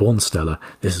Didact, Bornstellar,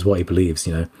 this is what he believes,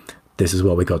 this is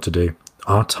what we got to do.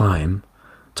 Our time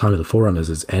of the Forerunners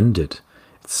has ended.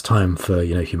 It's time for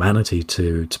humanity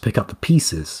to pick up the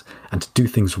pieces and to do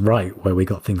things right where we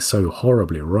got things so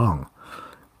horribly wrong.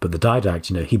 But the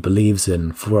Didact, he believes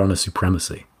in Forerunner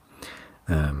supremacy.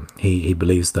 He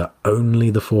believes that only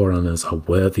the Forerunners are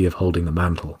worthy of holding the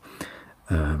mantle.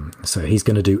 So he's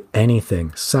going to do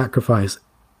anything, sacrifice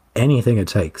anything it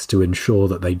takes to ensure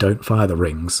that they don't fire the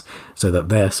rings, so that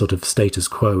their sort of status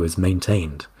quo is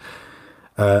maintained.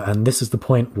 And this is the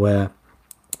point where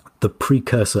the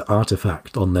precursor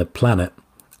artifact on their planet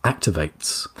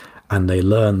activates, and they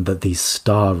learn that these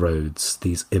star roads,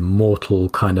 these immortal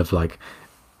kind of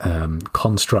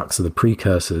constructs of the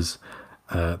precursors,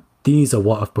 these are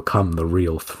what have become the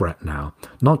real threat now.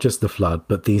 Not just the Flood,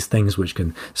 but these things which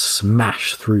can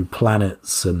smash through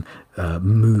planets and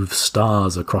move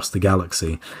stars across the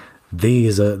galaxy.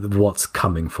 These are what's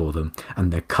coming for them,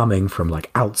 and they're coming from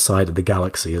outside of the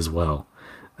galaxy as well.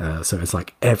 So it's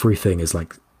everything is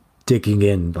digging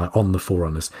in like on the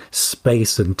Forerunners.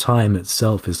 Space and time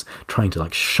itself is trying to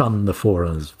like shun the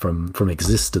Forerunners from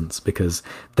existence because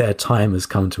their time has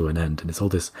come to an end, and it's all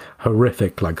this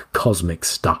horrific like cosmic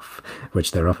stuff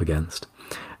which they're up against.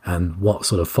 And what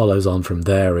sort of follows on from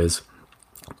there is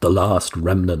the last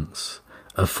remnants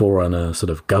of Forerunner sort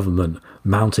of government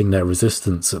mounting their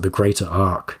resistance at the Greater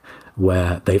Arc,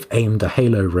 where they've aimed a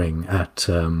halo ring at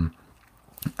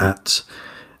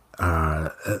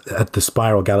the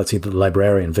spiral galaxy that the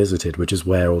Librarian visited, which is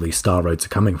where all these star roads are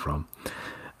coming from.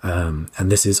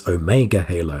 And this is Omega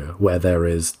Halo, where there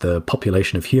is the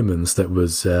population of humans that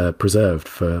was preserved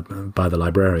by the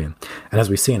Librarian. And as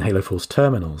we see in Halo 4's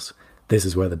terminals, this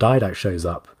is where the Didact shows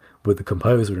up with the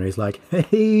Composer, and he's like,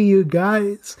 hey, you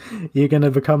guys, you're going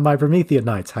to become my Promethean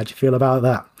Knights. How'd you feel about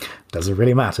that? Doesn't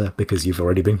really matter, because you've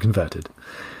already been converted.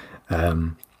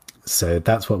 So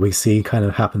that's what we see kind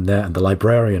of happen there, and the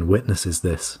Librarian witnesses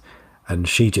this, and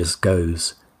she just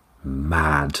goes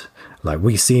mad. Like,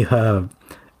 we see her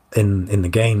in the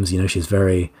games, you know, she's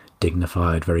very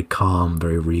dignified, very calm,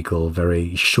 very regal,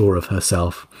 very sure of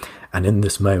herself, and in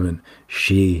this moment,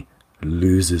 she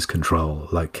loses control.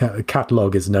 Like,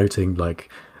 Catalog is noting, like,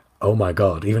 oh my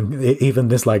god, even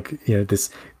this, like, you know,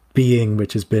 this being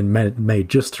which has been made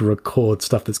just to record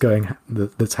stuff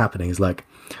that's happening is like,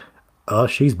 oh,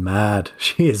 she's mad.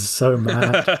 She is so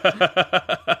mad.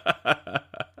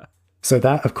 So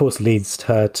that, of course, leads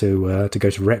her to go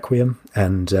to Requiem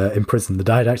and imprison the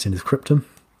Didact in his cryptum.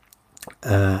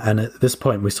 And at this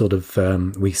point, we sort of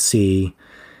we see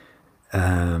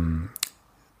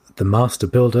the Master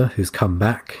Builder, who's come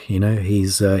back. You know,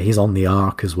 he's on the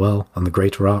Ark as well, on the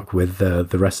Greater Ark with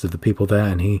the rest of the people there,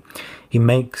 and he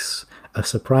makes a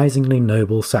surprisingly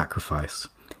noble sacrifice.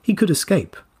 He could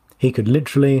escape. He could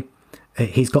literally.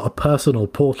 He's got a personal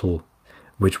portal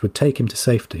which would take him to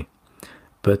safety.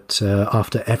 But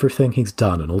after everything he's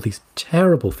done and all these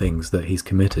terrible things that he's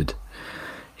committed,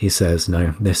 he says,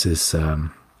 no, this is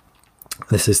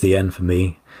the end for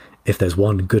me. If there's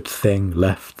one good thing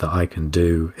left that I can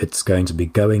do, it's going to be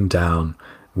going down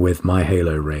with my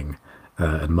Halo ring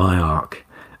and my Ark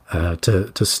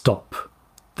to stop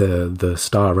the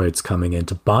Star Roads coming in,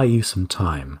 to buy you some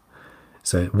time.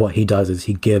 So what he does is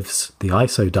he gives the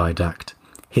Isodidact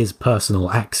his personal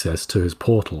access to his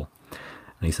portal.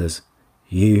 And he says,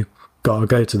 you gotta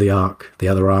go to the Ark, the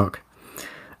other Ark,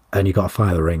 and you gotta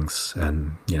fire the rings.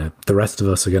 And, you know, the rest of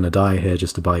us are going to die here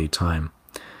just to buy you time.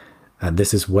 And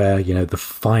this is where, you know, the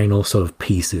final sort of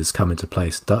pieces come into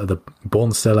place. The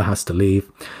Bornstellar has to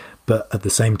leave, but at the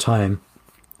same time,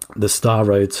 the Star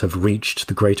Roads have reached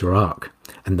the Greater Arc,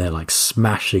 and they're like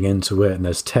smashing into it, and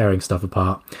they're tearing stuff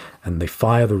apart, and they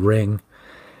fire the ring,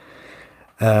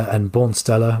 and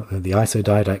Bornstellar, the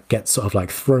Isodidact, gets sort of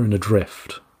like thrown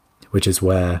adrift, which is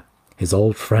where his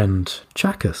old friend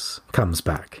Chakas comes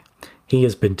back. He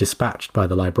has been dispatched by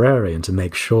the Librarian to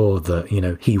make sure that, you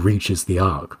know, he reaches the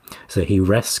Ark. So he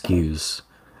rescues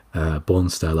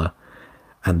Bornstellar,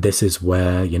 and this is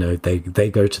where, you know, they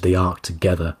go to the Ark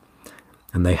together,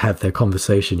 and they have their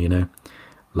conversation, you know.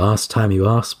 Last time you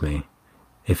asked me,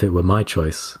 if it were my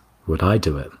choice, would I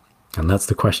do it? And that's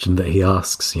the question that he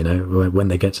asks, you know, when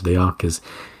they get to the Ark is,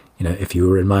 you know, if you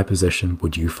were in my position,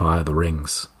 would you fire the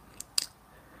rings?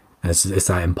 And it's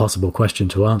that impossible question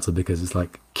to answer, because it's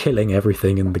like killing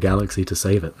everything in the galaxy to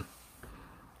save it.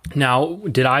 Now,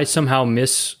 did I somehow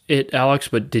miss it, Alex?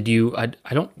 But did you?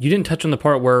 You didn't touch on the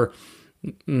part where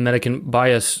Medican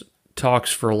Bias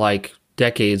talks for like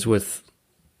decades with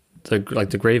the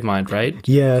Gravemind, right?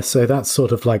 Yeah, so that's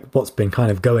sort of like what's been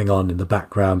kind of going on in the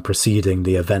background preceding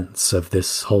the events of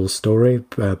this whole story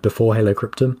before Halo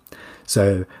Cryptum.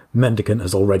 So Mendicant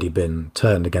has already been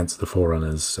turned against the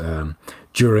Forerunners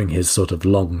during his sort of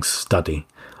long study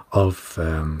of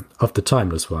the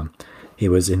Timeless One. He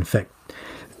was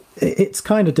it's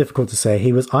kind of difficult to say.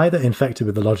 He was either infected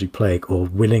with the Logic Plague or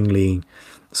willingly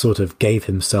sort of gave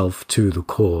himself to the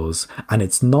cause, and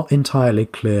it's not entirely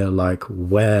clear like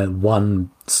where one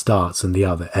starts and the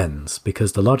other ends,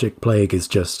 because the Logic Plague is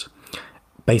just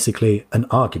basically an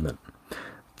argument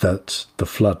that the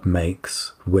Flood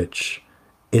makes, which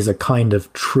is a kind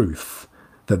of truth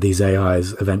that these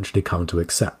AIs eventually come to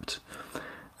accept.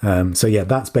 So yeah,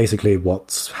 that's basically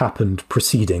what's happened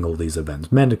preceding all these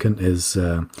events. Mendicant is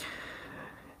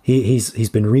he's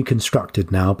been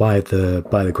reconstructed now by the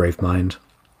Gravemind,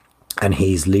 and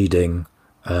he's leading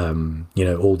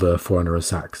all the Forerunner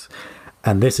attacks.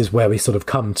 And this is where we sort of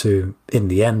come to in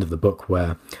the end of the book,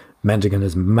 where Mendicant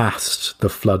has massed the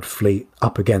Flood fleet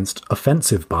up against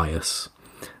offensive Bias,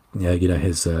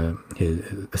 his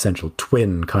essential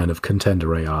twin kind of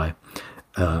contender AI.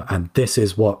 And this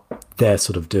is what they're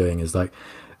sort of doing is like,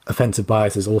 Offensive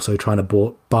Bias is also trying to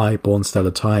buy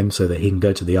Bornsteller time so that he can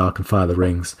go to the Ark and fire the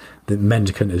rings. The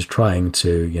Mendicant is trying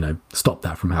to, stop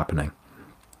that from happening.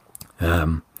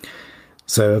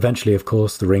 So eventually, of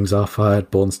course, the rings are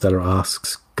fired. Bornsteller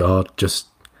asks God, just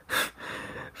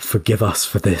forgive us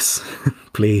for this,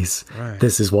 please. Right.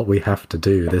 This is what we have to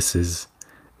do. This is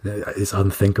it's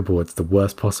unthinkable. It's the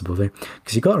worst possible thing.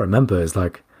 Because you got to remember, it's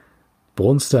like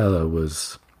Bornsteller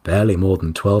was barely more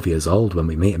than 12 years old when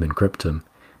we meet him in Cryptum.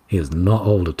 He is not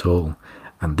old at all.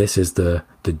 And this is the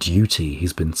duty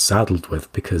he's been saddled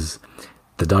with, because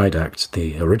the Didact,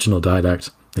 the original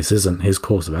Didact, this isn't his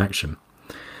course of action.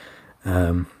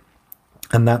 And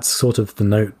that's sort of the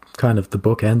note kind of the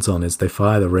book ends on, is they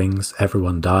fire the rings,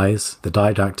 everyone dies, the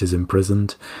Didact is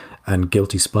imprisoned, and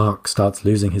Guilty Spark starts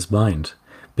losing his mind,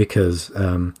 because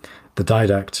the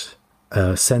Didact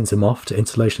sends him off to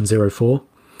Installation 04.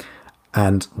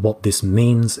 And what this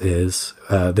means is,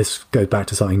 this goes back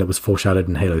to something that was foreshadowed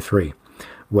in Halo 3,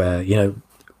 where,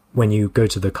 when you go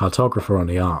to the cartographer on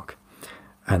the Ark,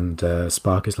 and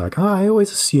Spark is like, I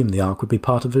always assumed the Ark would be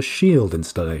part of a shield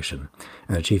installation.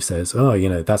 And the Chief says,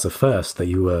 that's a first, that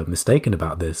you were mistaken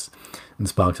about this. And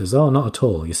Spark says, not at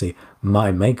all. You see,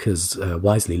 my makers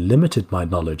wisely limited my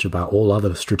knowledge about all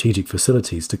other strategic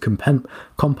facilities to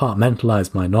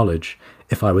compartmentalize my knowledge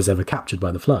if I was ever captured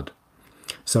by the Flood.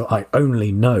 So I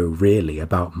only know really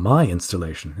about my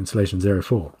Installation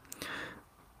 04.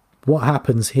 What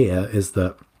happens here is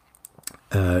that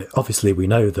obviously we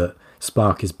know that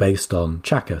Spark is based on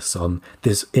Chakkas, on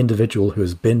this individual who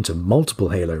has been to multiple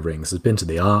Halo rings, has been to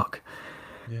the Ark.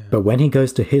 Yeah. But when he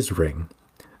goes to his ring,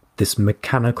 this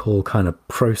mechanical kind of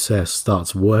process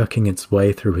starts working its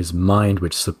way through his mind,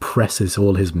 which suppresses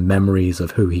all his memories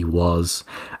of who he was.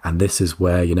 And this is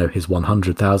where, his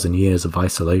 100,000 years of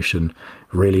isolation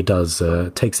really does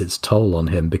takes its toll on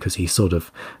him, because he sort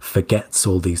of forgets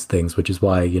all these things, which is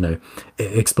why, it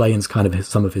explains kind of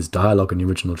some of his dialogue in the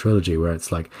original trilogy, where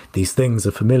it's like these things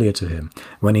are familiar to him.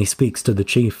 When he speaks to the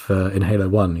Chief in Halo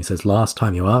 1, he says, last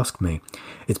time you asked me,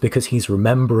 it's because he's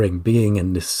remembering being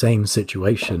in this same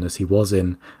situation as he was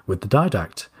in with the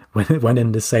Didact, when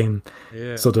in the same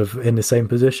sort of in the same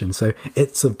position. So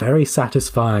it's a very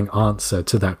satisfying answer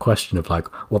to that question of like,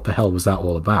 what the hell was that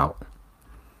all about?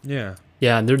 Yeah.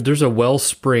 Yeah, and there's a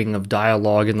wellspring of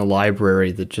dialogue in the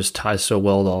library that just ties so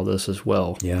well to all this as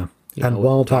well. Yeah.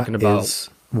 While that is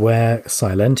where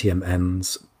Silentium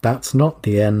ends, that's not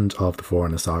the end of the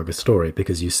Forerunner Saga story,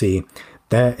 because you see,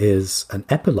 there is an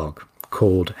epilogue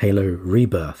called Halo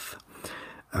Rebirth.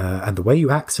 And the way you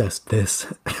access this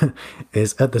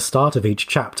is at the start of each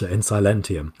chapter in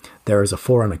Silentium, there is a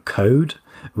Forerunner code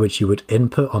which you would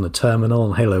input on a terminal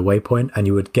on Halo Waypoint, and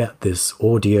you would get this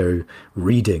audio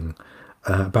reading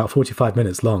about 45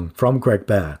 minutes long from Greg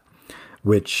Bear,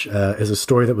 which is a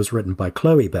story that was written by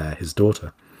Chloe Bear, his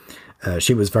daughter.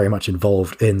 She was very much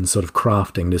involved in sort of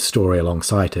crafting this story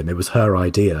alongside him. It was her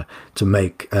idea to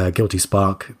make Guilty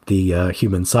Spark the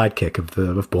human sidekick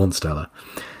of Bornsteller.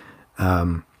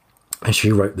 And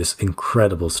she wrote this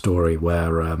incredible story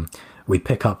where we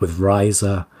pick up with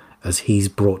Ryza as he's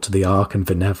brought to the Ark, and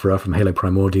Venevra from Halo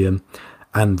Primordium,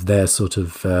 and they're sort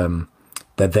of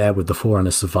they're there with the Forerunner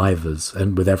survivors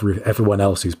and with everyone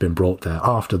else who's been brought there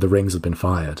after the rings have been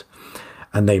fired.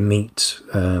 And they meet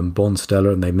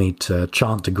Bornsteller, and they meet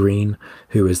Chant Green,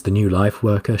 who is the new life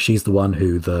worker. She's the one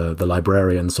who the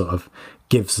librarian sort of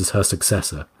gives as her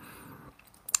successor.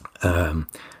 And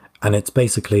it's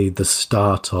basically the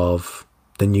start of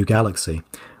the new galaxy.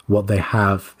 What they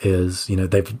have is,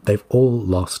 they've all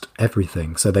lost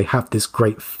everything. So they have this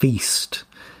great feast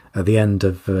at the end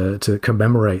of to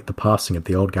commemorate the passing of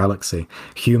the old galaxy.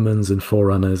 Humans and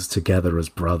Forerunners together as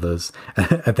brothers.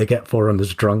 And they get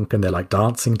Forerunners drunk and they're like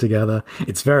dancing together.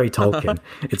 It's very Tolkien.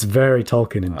 It's very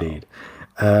Tolkien indeed.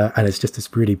 Wow. And it's just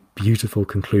this really beautiful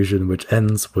conclusion, which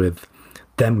ends with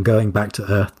them going back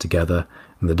to Earth together,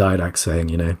 and the Didact saying,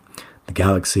 the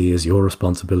galaxy is your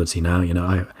responsibility now.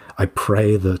 I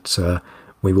pray that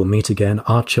we will meet again.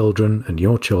 Our children and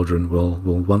your children will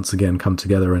once again come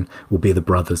together and will be the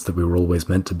brothers that we were always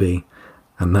meant to be.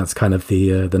 And that's kind of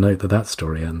the note that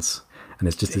story ends. And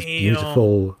it's just this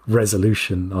beautiful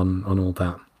resolution on all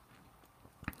that.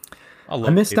 I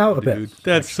missed out a bit. Dude.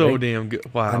 That's actually so damn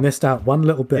good. Wow. I missed out one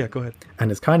little bit. Yeah, go ahead. And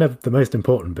it's kind of the most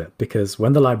important bit, because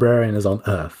when the librarian is on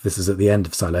Earth, this is at the end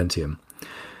of Silentium,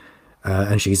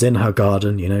 and she's in her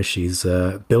garden, she's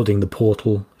building the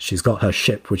portal. She's got her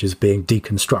ship, which is being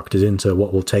deconstructed into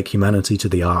what will take humanity to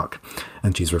the Ark.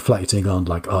 And she's reflecting on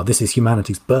this is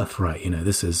humanity's birthright.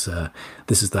 This is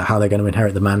how they're going to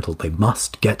inherit the mantle. They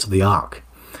must get to the Ark.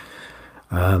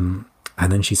 And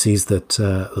And then she sees that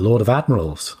the Lord of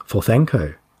Admirals,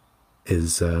 Forthenko,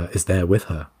 is there with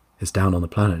her, is down on the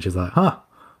planet. She's like, the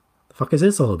fuck is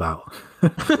this all about?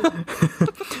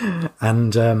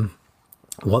 And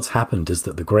what's happened is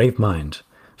that the Gravemind,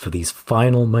 for these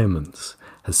final moments,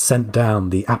 has sent down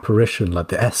the apparition, like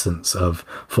the essence of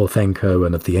Forthenko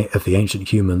and of the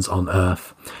ancient humans on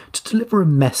Earth, to deliver a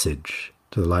message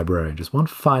to the librarian, just one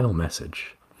final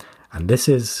message. And this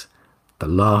is the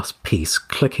last piece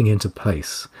clicking into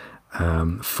place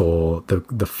for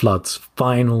the Flood's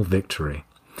final victory,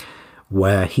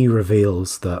 where he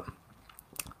reveals that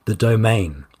the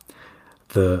domain,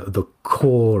 the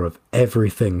core of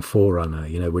everything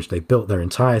Forerunner, which they built their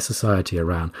entire society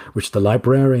around, which the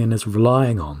librarian is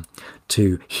relying on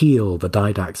to heal the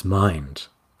Didact's mind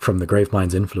from the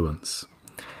Gravemind's influence.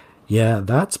 Yeah,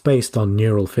 that's based on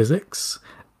neural physics.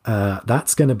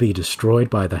 That's going to be destroyed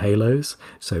by the Halos.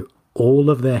 So all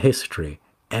of their history,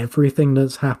 everything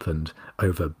that's happened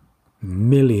over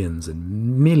millions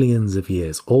and millions of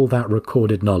years, all that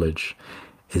recorded knowledge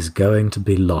is going to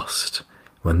be lost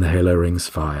when the Halo rings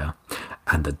fire.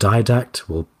 And the Didact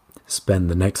will spend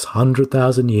the next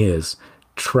 100,000 years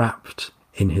trapped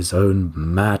in his own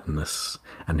madness.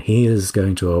 And he is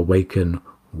going to awaken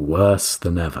worse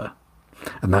than ever.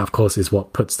 And that, of course, is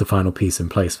what puts the final piece in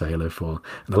place for Halo 4.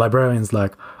 And the librarian's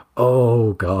like,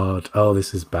 oh, God,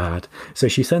 this is bad. So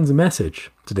she sends a message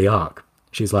to the Ark.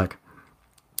 She's like,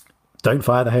 don't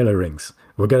fire the Halo rings.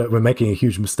 We're making a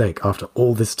huge mistake after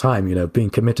all this time, being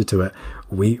committed to it.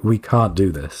 We can't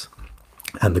do this.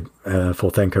 And the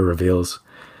Forthenko reveals,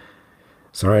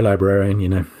 sorry,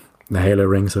 librarian, the Halo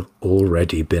rings have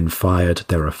already been fired.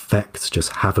 Their effects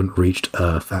just haven't reached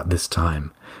Earth at this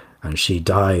time. And she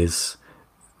dies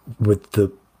with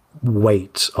the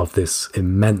weight of this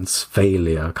immense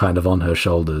failure kind of on her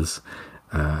shoulders.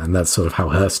 And that's sort of how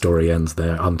her story ends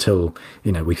there until,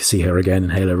 we see her again in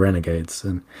Halo Renegades.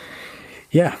 And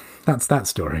yeah, that's that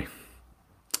story.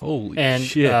 Holy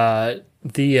shit. And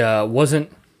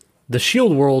the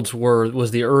Shield Worlds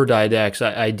was the Didact's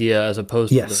idea as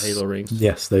opposed to the Halo rings.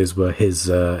 Yes, those were his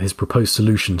proposed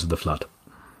solution to the Flood.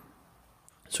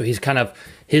 So he's kind of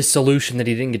his solution that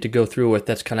he didn't get to go through with.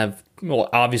 That's kind of, well,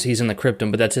 obviously he's in the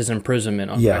Krypton, but that's his imprisonment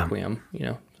on Requiem.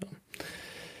 So.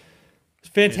 It's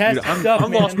fantastic stuff.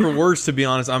 I'm lost for words, to be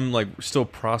honest. I'm still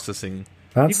processing.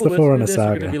 That's People the Forerunner saga.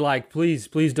 Are going to be like, please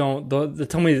don't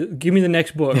tell me. Give me the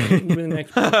next book. Give me the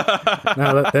next book.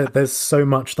 Now, there's so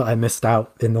much that I missed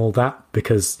out in all that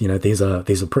because these are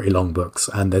pretty long books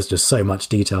and there's just so much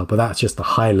detail. But that's just the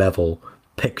high level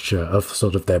picture of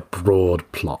sort of their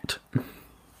broad plot.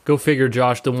 Go figure,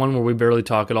 Josh. The one where we barely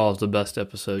talk at all is the best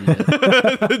episode yet.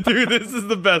 Dude, this is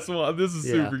the best one. This is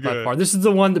super good. By far. This is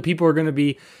the one that people are going to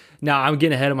be. Now, I'm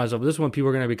getting ahead of myself, but this one people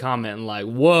are going to be commenting like,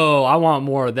 whoa, I want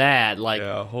more of that.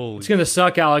 It's going to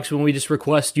suck, Alex, when we just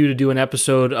request you to do an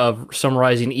episode of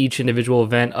summarizing each individual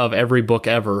event of every book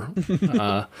ever,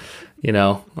 on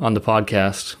the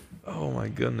podcast. Oh, my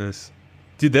goodness.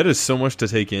 Dude, that is so much to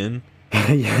take in.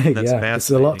 That's it's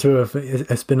a lot to have.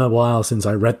 It's been a while since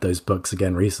I read those books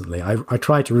again recently. I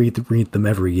try to read them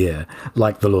every year,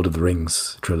 like the Lord of the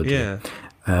Rings trilogy. Yeah.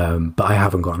 But I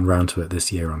haven't gotten around to it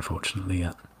this year, unfortunately,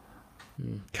 yet.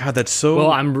 God, that's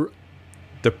so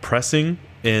depressing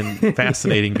and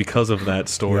fascinating because of that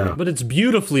story. Yeah. But it's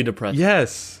beautifully depressing.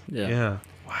 Yes. Yeah.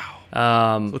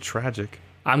 Wow. So tragic.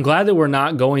 I'm glad that we're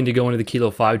not going to go into the Kilo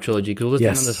 5 trilogy because we'll just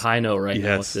end on this high note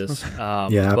now with this.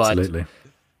 Absolutely.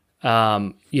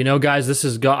 Guys,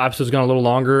 episode's gone a little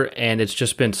longer, and it's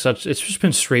just been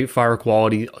straight fire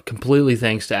quality, completely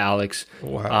thanks to Alex.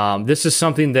 Wow. This is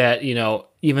something that,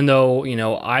 even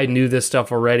though, I knew this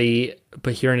stuff already,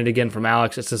 but hearing it again from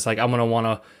Alex, it's just like, I'm going to want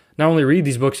to not only read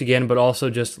these books again, but also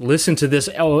just listen to this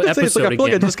episode I feel again.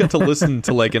 like I just got to listen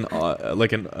to an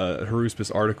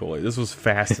Haruspis article. This was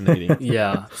fascinating.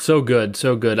 Yeah, so good.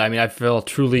 I mean, I feel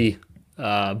truly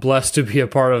blessed to be a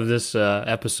part of this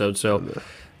episode. So,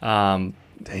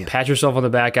 pat yourself on the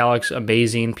back, Alex.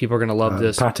 Amazing. People are going to love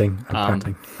this. Patting.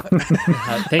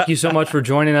 Thank you so much for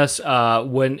joining us.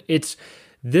 When it's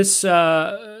this,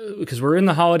 because we're in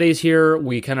the holidays here,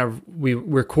 we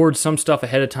record some stuff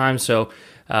ahead of time. So,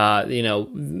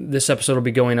 this episode will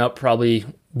be going up probably,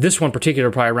 this one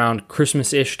particular, probably around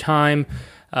Christmas-ish time.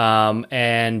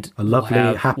 And a lovely,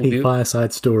 happy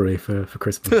fireside story for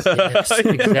Christmas. Yes,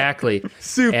 exactly.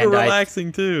 Super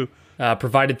relaxing too.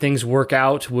 Provided things work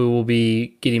out, we will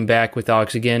be getting back with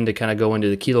Alex again to kind of go into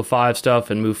the Kilo 5 stuff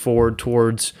and move forward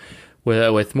towards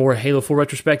with more Halo 4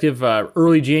 retrospective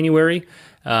early January.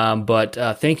 But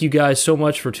thank you guys so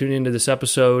much for tuning into this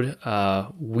episode.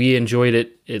 We enjoyed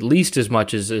it at least as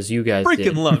much as you guys did.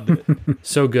 Freaking loved it.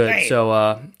 So good. Damn.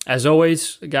 So as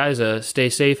always, guys, stay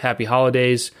safe, happy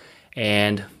holidays,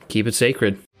 and keep it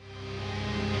sacred.